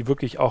anzuschauen, die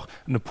wirklich auch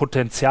ein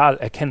Potenzial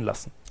erkennen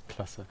lassen.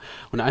 Klasse.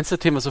 Und eins der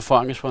Themen, was du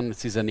vorher angesprochen hast,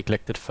 ist dieser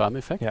Neglected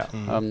Firm-Effekt. Ja.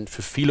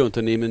 Für viele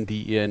Unternehmen,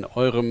 die ihr in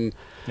eurem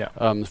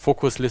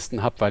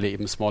Fokuslisten habt, weil ihr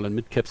eben Small- und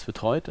Mid-Caps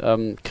betreut,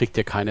 kriegt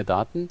ihr keine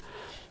Daten.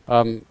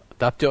 Da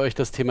habt ihr euch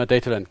das Thema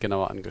Dataland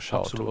genauer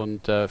angeschaut. Absolut.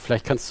 Und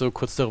vielleicht kannst du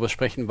kurz darüber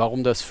sprechen,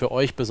 warum das für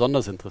euch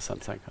besonders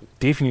interessant sein kann.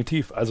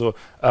 Definitiv. Also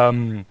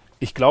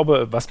ich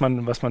glaube, was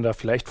man da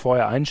vielleicht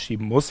vorher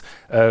einschieben muss,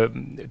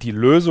 die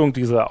Lösung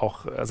dieser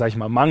auch, sage ich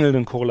mal,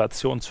 mangelnden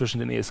Korrelation zwischen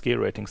den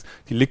ESG-Ratings,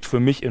 die liegt für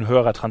mich in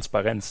höherer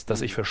Transparenz,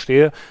 dass ich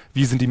verstehe,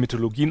 wie sind die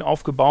Methodologien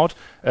aufgebaut,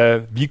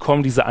 wie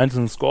kommen diese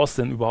einzelnen Scores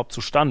denn überhaupt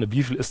zustande,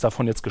 wie viel ist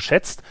davon jetzt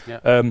geschätzt,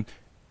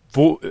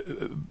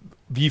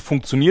 wie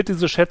funktioniert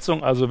diese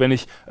Schätzung, also wenn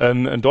ich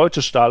ein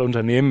deutsches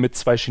Stahlunternehmen mit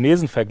 2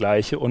 Chinesen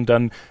vergleiche und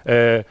dann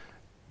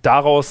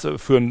daraus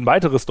für ein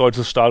weiteres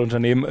deutsches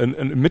Stahlunternehmen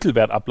einen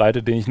Mittelwert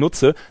ableite, den ich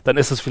nutze, dann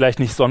ist es vielleicht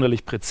nicht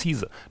sonderlich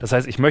präzise. Das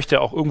heißt, ich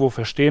möchte auch irgendwo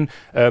verstehen,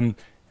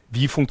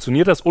 wie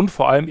funktioniert das und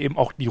vor allem eben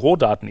auch die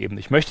Rohdatenebene.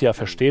 Ich möchte ja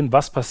verstehen,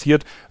 was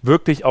passiert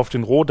wirklich auf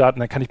den Rohdaten,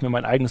 dann kann ich mir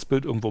mein eigenes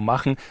Bild irgendwo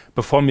machen,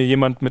 bevor mir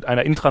jemand mit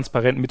einer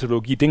intransparenten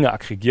Methodologie Dinge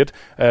aggregiert,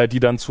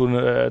 die dann zu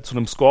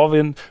einem Score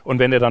werden und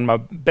wenn der dann mal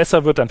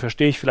besser wird, dann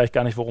verstehe ich vielleicht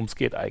gar nicht, worum es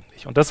geht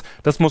eigentlich. Und das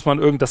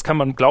kann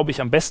man, glaube ich,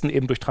 am besten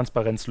eben durch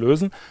Transparenz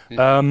lösen.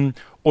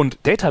 Und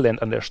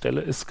Dataland an der Stelle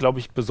ist, glaube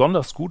ich,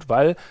 besonders gut,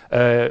 weil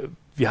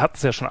wir hatten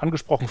es ja schon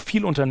angesprochen,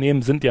 viele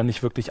Unternehmen sind ja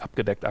nicht wirklich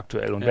abgedeckt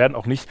aktuell und werden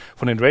auch nicht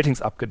von den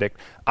Ratings abgedeckt,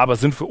 aber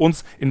sind für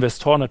uns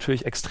Investoren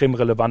natürlich extrem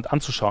relevant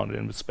anzuschauen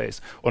in dem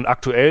Space. Und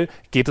aktuell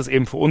geht es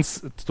eben für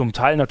uns zum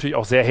Teil natürlich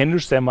auch sehr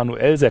händisch, sehr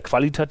manuell, sehr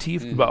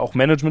qualitativ, über auch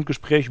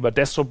Managementgespräche, über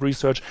Desktop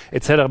Research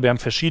etc. Wir haben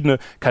verschiedene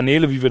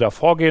Kanäle, wie wir da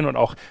vorgehen und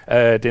auch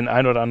den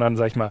einen oder anderen,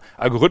 sag ich mal,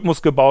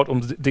 Algorithmus gebaut,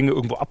 um Dinge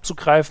irgendwo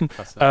abzugreifen.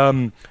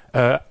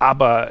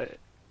 Aber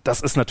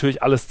das ist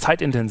natürlich alles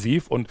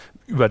zeitintensiv und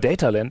über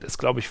Dataland ist,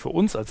 glaube ich, für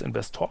uns als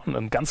Investoren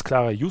ein ganz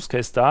klarer Use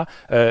Case da,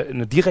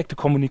 eine direkte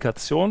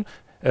Kommunikation,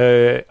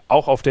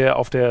 auch auf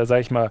der,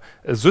 sage ich mal,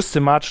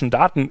 systematischen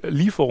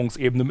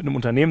Datenlieferungsebene mit einem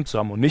Unternehmen zu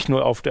haben und nicht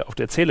nur auf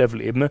der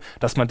C-Level-Ebene,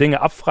 dass man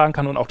Dinge abfragen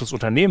kann und auch das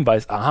Unternehmen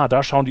weiß, aha,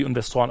 da schauen die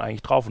Investoren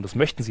eigentlich drauf und das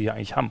möchten sie ja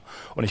eigentlich haben.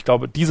 Und ich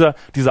glaube, dieser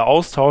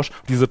Austausch,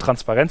 diese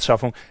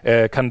Transparenzschaffung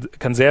kann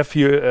sehr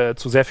viel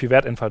zu sehr viel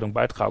Wertentfaltung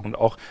beitragen und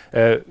auch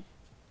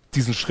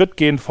diesen Schritt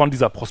gehen von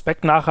dieser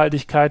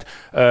Prospektnachhaltigkeit,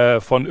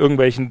 von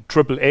irgendwelchen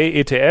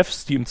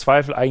AAA-ETFs, die im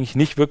Zweifel eigentlich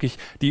nicht wirklich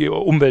die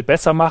Umwelt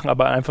besser machen,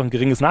 aber einfach ein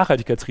geringes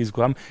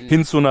Nachhaltigkeitsrisiko haben,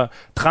 hin zu einer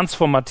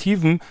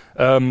transformativen,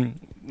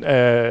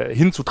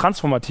 hin zu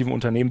transformativen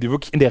Unternehmen, die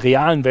wirklich in der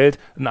realen Welt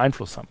einen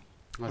Einfluss haben.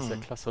 Das ist ja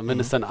klasse. Und wenn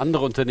es dann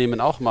andere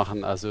Unternehmen auch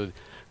machen, also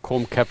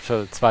CHOM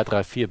Capital 2,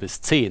 3, 4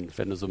 bis 10,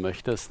 wenn du so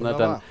möchtest, ne,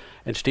 dann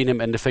entstehen im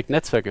Endeffekt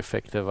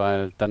Netzwerkeffekte,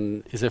 weil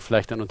dann ist ja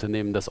vielleicht ein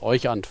Unternehmen, das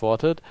euch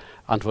antwortet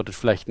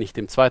vielleicht nicht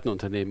dem zweiten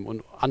Unternehmen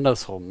und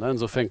andersrum. Ne?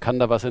 Insofern kann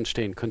da was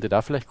entstehen. Könnt ihr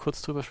da vielleicht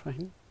kurz drüber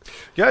sprechen?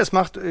 Ja,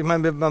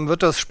 man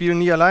wird das Spiel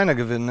nie alleine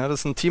gewinnen. Ne? Das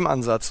ist ein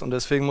Teamansatz und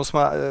deswegen muss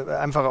man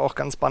einfach auch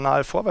ganz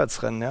banal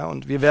vorwärts rennen. Ja?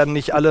 Und wir werden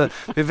nicht alle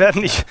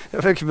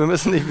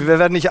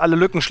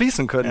Lücken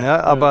schließen können,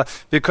 ja? Aber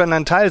wir können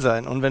ein Teil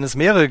sein. Und wenn es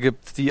mehrere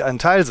gibt, die ein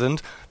Teil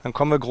sind, dann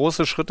kommen wir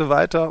große Schritte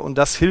weiter und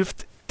das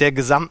hilft der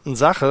gesamten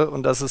Sache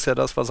und das ist ja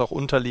das, was auch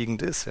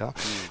unterliegend ist. Ja.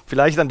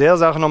 Vielleicht an der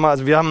Sache nochmal,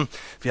 also wir haben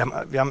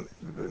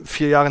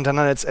 4 Jahre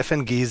hintereinander jetzt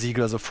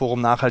FNG-Siegel, also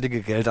Forum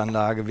Nachhaltige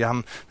Geldanlage,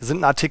 wir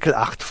sind ein Artikel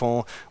 8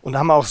 Fonds und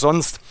haben auch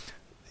sonst,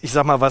 ich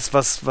sag mal,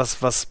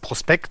 was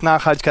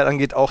Prospektnachhaltigkeit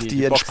angeht, auch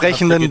die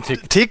entsprechenden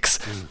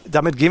Ticks.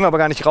 Damit gehen wir aber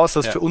gar nicht raus,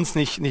 das ist für uns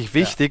nicht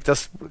wichtig.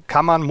 Das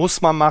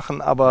muss man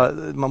machen, aber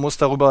man muss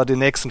darüber den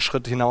nächsten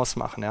Schritt hinaus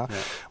machen. Ja.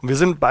 Und wir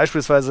sind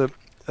beispielsweise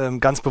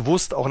ganz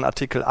bewusst auch ein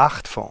Artikel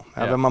 8 Fonds.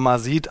 Ja, wenn man mal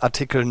sieht,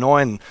 Artikel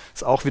 9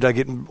 ist auch wieder,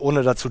 geht,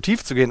 ohne da zu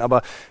tief zu gehen,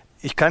 aber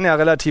ich kann ja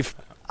relativ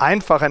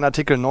einfach einen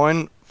Artikel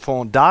 9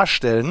 Fonds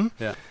darstellen.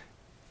 Ja.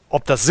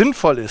 Ob das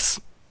sinnvoll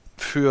ist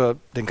für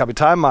den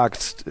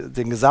Kapitalmarkt,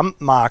 den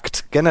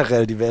Gesamtmarkt,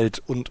 generell die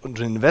Welt und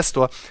den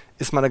Investor,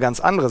 ist mal eine ganz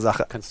andere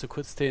Sache. Kannst du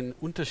kurz den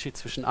Unterschied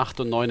zwischen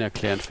 8 und 9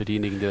 erklären für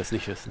diejenigen, die das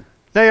nicht wissen?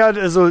 Naja,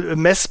 also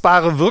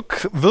messbare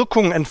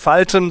Wirkungen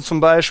entfalten zum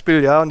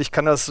Beispiel, ja, und ich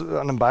kann das an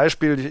einem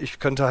Beispiel, ich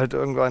könnte halt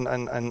irgendwann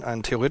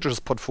ein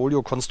theoretisches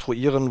Portfolio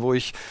konstruieren, wo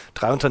ich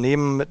 3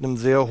 Unternehmen mit einem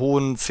sehr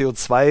hohen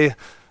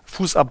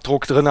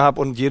CO2-Fußabdruck drin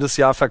habe und jedes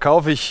Jahr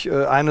verkaufe ich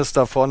eines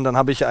davon, dann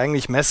habe ich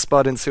eigentlich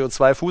messbar den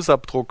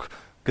CO2-Fußabdruck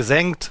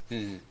gesenkt.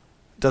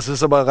 Das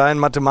ist aber rein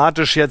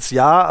mathematisch jetzt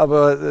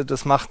aber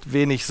das macht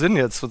wenig Sinn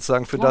jetzt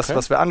sozusagen für das,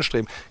 was wir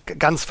anstreben.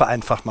 Ganz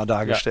vereinfacht mal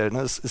dargestellt. Ne?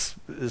 Es ist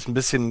ein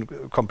bisschen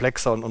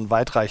komplexer und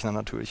weitreichender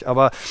natürlich.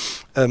 Aber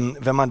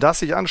wenn man das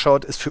sich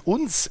anschaut, ist für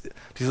uns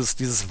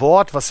dieses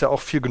Wort, was ja auch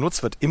viel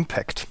genutzt wird,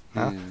 Impact.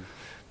 Ja?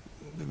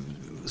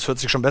 Es hört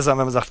sich schon besser an,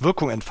 wenn man sagt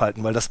Wirkung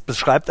entfalten, weil das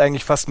beschreibt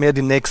eigentlich fast mehr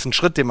den nächsten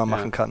Schritt, den man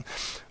machen kann.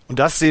 Und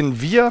das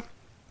sehen wir,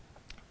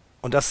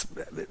 und das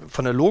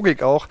von der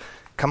Logik auch,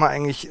 kann man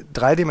eigentlich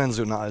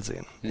dreidimensional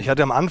sehen. Ich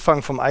hatte am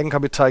Anfang vom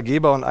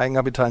Eigenkapitalgeber und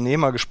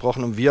Eigenkapitalnehmer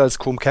gesprochen und wir als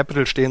CHOM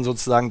Capital stehen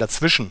sozusagen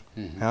dazwischen.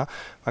 Ja?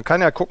 Man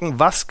kann ja gucken,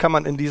 was kann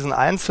man in diesen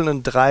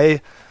einzelnen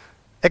 3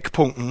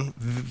 Eckpunkten,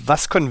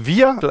 was können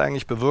wir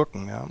eigentlich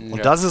bewirken. Ja?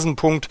 Und das ist ein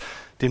Punkt,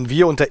 den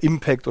wir unter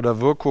Impact oder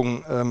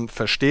Wirkung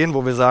verstehen,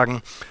 wo wir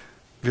sagen,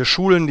 wir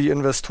schulen die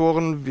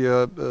Investoren,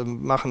 wir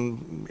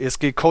machen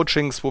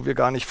ESG-Coachings, wo wir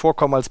gar nicht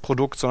vorkommen als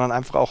Produkt, sondern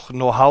einfach auch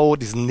Know-how,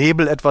 diesen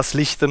Nebel etwas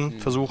lichten,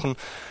 versuchen.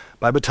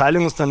 Bei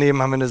Beteiligungsunternehmen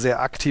haben wir eine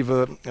sehr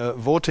aktive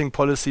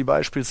Voting-Policy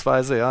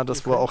beispielsweise, ja,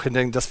 dass wir auch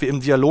hindenken, dass wir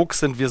im Dialog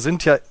sind. Wir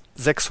sind ja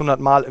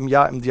 600 Mal im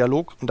Jahr im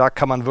Dialog und da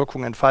kann man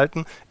Wirkung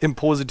entfalten, im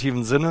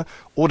positiven Sinne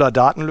oder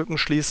Datenlücken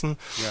schließen.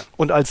 Ja.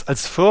 Und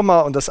als Firma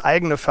und das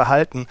eigene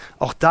Verhalten,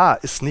 auch da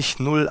ist nicht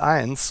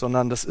 0-1,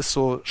 sondern das ist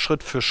so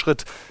Schritt für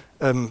Schritt.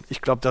 Ich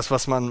glaube, das,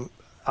 was man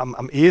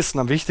am ehesten,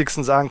 am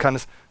wichtigsten sagen kann,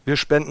 ist, wir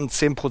spenden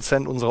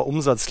 10% unserer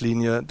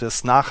Umsatzlinie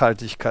des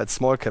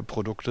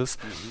Nachhaltigkeits-Small-Cap-Produktes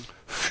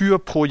für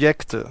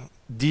Projekte,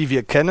 die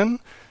wir kennen,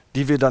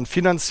 die wir dann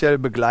finanziell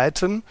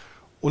begleiten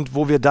und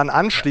wo wir dann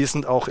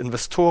anschließend auch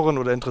Investoren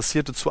oder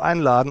Interessierte zu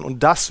einladen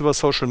und das über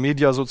Social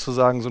Media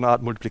sozusagen so eine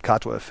Art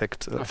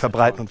Multiplikatoreffekt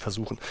verbreiten und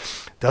versuchen.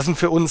 Das sind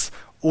für uns,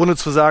 ohne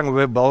zu sagen,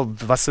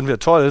 was sind wir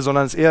toll,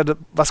 sondern es ist eher,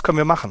 was können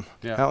wir machen?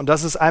 Ja, und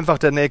das ist einfach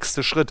der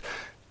nächste Schritt.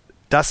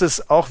 Das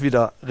ist auch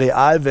wieder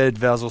Realwelt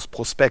versus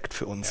Prospekt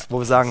für uns, wo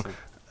wir sagen,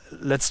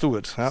 let's do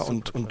it. Ja?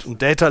 Und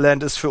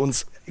Dataland ist für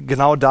uns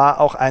genau da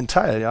auch ein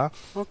Teil. Ja?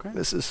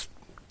 Es ist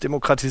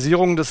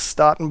Demokratisierung des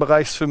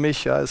Datenbereichs für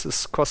mich. Ja? Es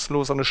ist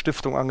kostenlos an eine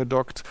Stiftung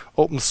angedockt,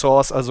 Open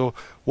Source, also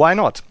why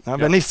not? Ja?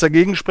 Wenn nichts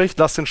dagegen spricht,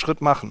 lass den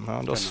Schritt machen. Ja?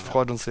 Und das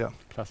freut uns sehr.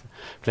 Klasse.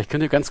 Vielleicht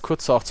könnt ihr ganz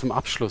kurz auch zum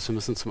Abschluss, wir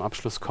müssen zum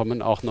Abschluss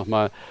kommen, auch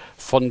nochmal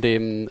von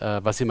dem,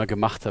 was ihr mal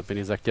gemacht habt. Wenn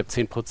ihr sagt, ihr habt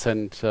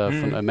 10%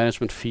 von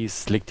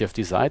Management-Fees, legt ihr auf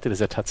die Seite, das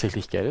ist ja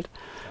tatsächlich Geld.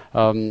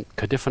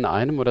 Könnt ihr von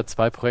einem oder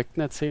 2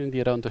 Projekten erzählen, die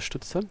ihr da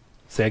unterstützt habt?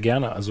 Sehr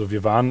gerne. Also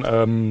wir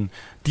waren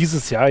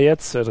dieses Jahr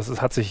jetzt,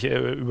 hat sich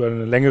über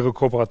eine längere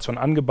Kooperation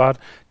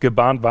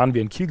gebahnt, waren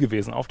wir in Kiel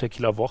gewesen auf der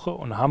Kieler Woche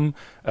und haben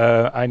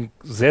ein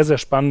sehr, sehr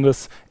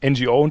spannendes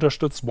NGO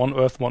unterstützt, One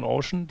Earth, One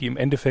Ocean, die im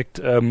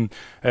Endeffekt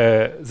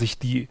sich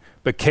die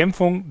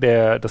Bekämpfung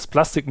des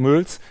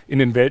Plastikmülls in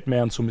den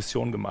Weltmeeren zur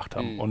Mission gemacht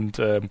haben. Und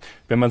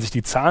wenn man sich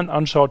die Zahlen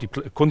anschaut, die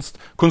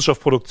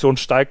Kunststoffproduktion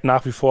steigt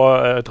nach wie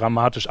vor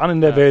dramatisch an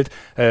in der Welt,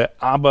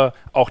 aber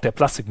auch der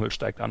Plastikmüll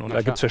steigt an. Und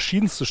da gibt es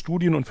verschiedenste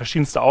Studien und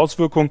verschiedenste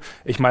Auswirkungen.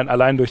 Ich meine,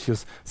 allein durch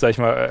das, sag ich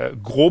mal,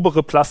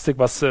 grobere Plastik,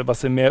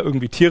 was im Meer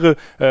irgendwie Tiere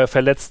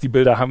verletzt, die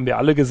Bilder haben wir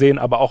alle gesehen,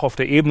 aber auch auf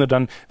der Ebene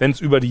dann, wenn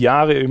es über die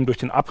Jahre eben durch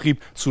den Abrieb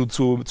zu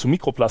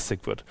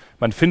Mikroplastik wird.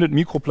 Man findet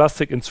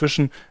Mikroplastik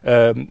inzwischen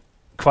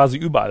quasi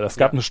überall. Es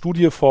gab eine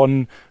Studie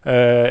von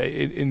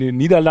in den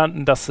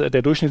Niederlanden, dass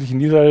der durchschnittliche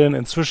Niederländer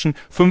inzwischen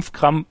 5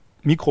 Gramm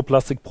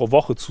Mikroplastik pro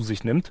Woche zu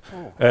sich nimmt.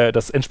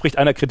 Das entspricht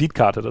einer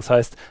Kreditkarte. Das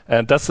heißt,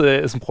 das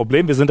ist ein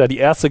Problem. Wir sind da die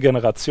erste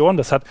Generation.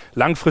 Das hat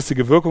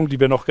langfristige Auswirkungen, die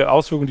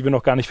wir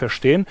noch gar nicht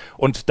verstehen.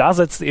 Und da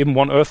setzt eben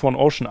One Earth, One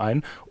Ocean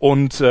ein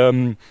und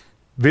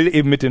will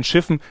eben mit den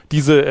Schiffen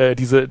diese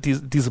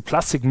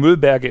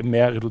Plastikmüllberge im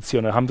Meer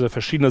reduzieren. Da haben sie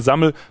verschiedene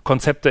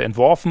Sammelkonzepte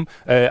entworfen,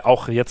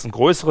 auch jetzt ein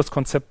größeres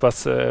Konzept,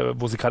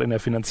 wo sie gerade in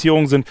der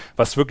Finanzierung sind,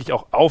 was wirklich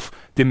auch auf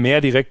dem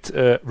Meer direkt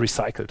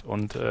recycelt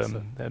und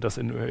das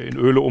in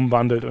Öle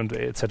umwandelt und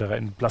etc.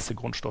 in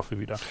Plastikgrundstoffe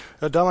wieder.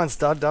 Ja, damals,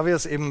 da wir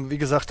es eben, wie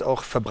gesagt,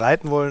 auch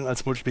verbreiten wollen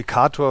als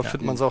Multiplikator,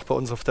 findet man es auch bei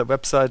uns auf der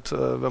Website,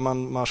 wenn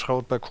man mal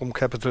schaut bei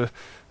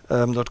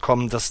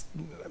chomcapital.com,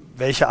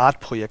 welche Art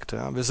Projekte.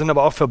 Ja. Wir sind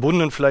aber auch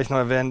verbunden, vielleicht noch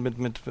erwähnt,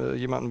 mit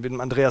jemandem wie dem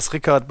Andreas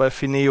Rickert bei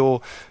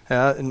Fineo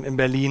in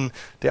Berlin,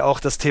 der auch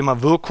das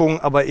Thema Wirkung,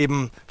 aber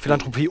eben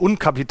Philanthropie und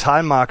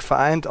Kapitalmarkt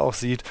vereint auch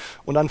sieht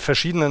und an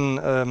verschiedenen,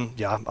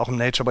 auch im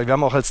Nature, aber wir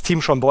haben auch als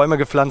Team schon Bäume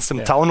gepflanzt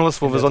im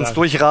Taunus, wo wir sonst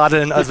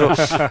durchradeln, also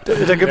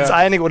da gibt es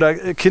einige, oder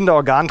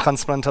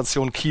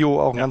Kinderorgantransplantation,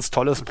 KIO, auch ein ganz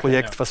tolles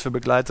Projekt, was wir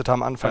begleitet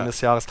haben Anfang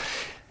des Jahres.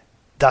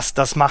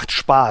 das macht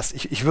Spaß.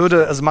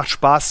 Also macht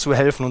Spaß zu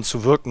helfen und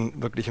zu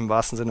wirken, wirklich im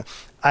wahrsten Sinne.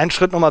 Einen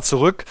Schritt nochmal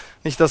zurück,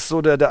 nicht, dass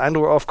so der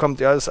Eindruck aufkommt,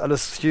 ja, ist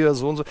alles hier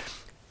so und so.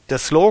 Der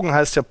Slogan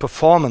heißt ja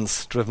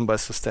Performance Driven by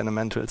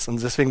Sustainamentals.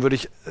 Und deswegen würde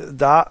ich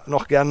da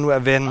noch gerne nur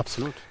erwähnen,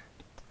 absolut.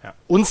 Ja.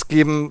 Uns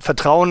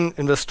vertrauen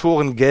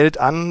Investoren Geld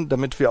an,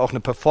 damit wir auch eine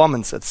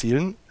Performance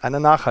erzielen, eine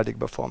nachhaltige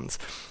Performance.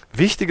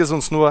 Wichtig ist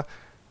uns nur,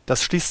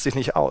 das schließt sich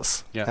nicht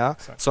aus,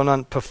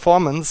 sondern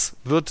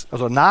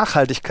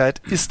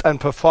Nachhaltigkeit ist ein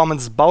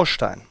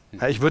Performance-Baustein.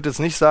 Ja, ich würde jetzt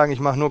nicht sagen, ich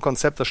mache nur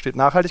Konzept, da steht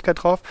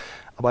Nachhaltigkeit drauf,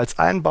 aber als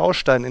ein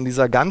Baustein in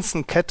dieser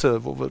ganzen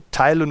Kette, wo wir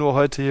Teile nur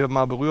heute hier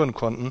mal berühren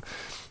konnten,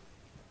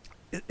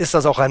 ist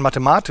das auch rein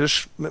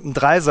mathematisch. Mit einem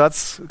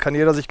Dreisatz kann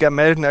jeder sich gerne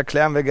melden,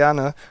 erklären wir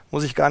gerne.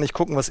 Muss ich gar nicht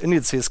gucken, was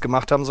Indizes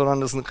gemacht haben, sondern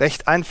das ist ein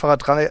recht einfacher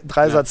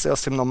Dreisatz, der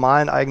aus dem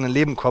normalen eigenen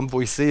Leben kommt,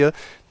 wo ich sehe,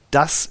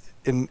 das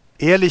im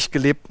ehrlich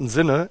gelebten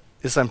Sinne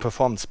ist ein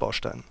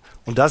Performance-Baustein.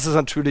 Und das ist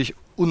natürlich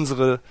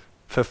unsere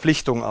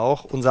Verpflichtung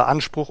auch, unser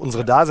Anspruch,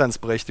 unsere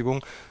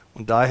Daseinsberechtigung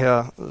und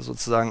daher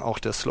sozusagen auch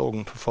der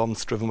Slogan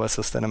Performance Driven by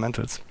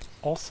Sustainamentals.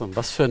 Awesome,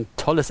 was für ein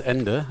tolles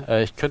Ende.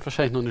 Ich könnte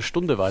wahrscheinlich noch eine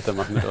Stunde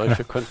weitermachen mit euch.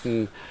 Wir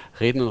könnten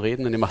reden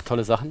und ihr macht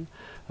tolle Sachen.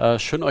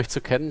 Schön euch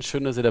zu kennen,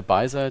 schön, dass ihr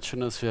dabei seid,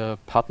 schön, dass wir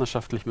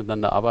partnerschaftlich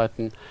miteinander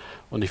arbeiten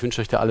und ich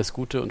wünsche euch da alles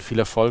Gute und viel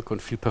Erfolg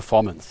und viel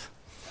Performance.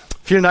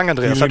 Vielen Dank,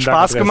 Andreas. Hat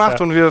Spaß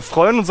gemacht und wir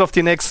freuen uns auf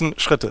die nächsten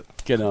Schritte.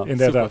 Genau. In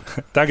der Tat.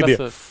 Danke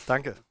dir.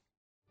 Danke.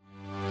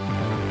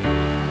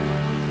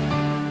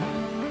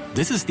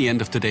 This is the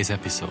end of today's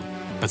episode.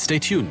 But stay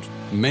tuned.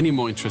 Many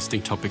more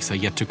interesting topics are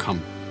yet to come.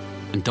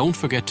 And don't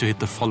forget to hit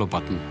the follow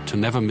button to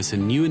never miss a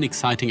new and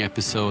exciting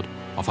episode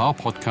of our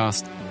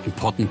podcast,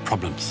 Important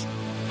Problems.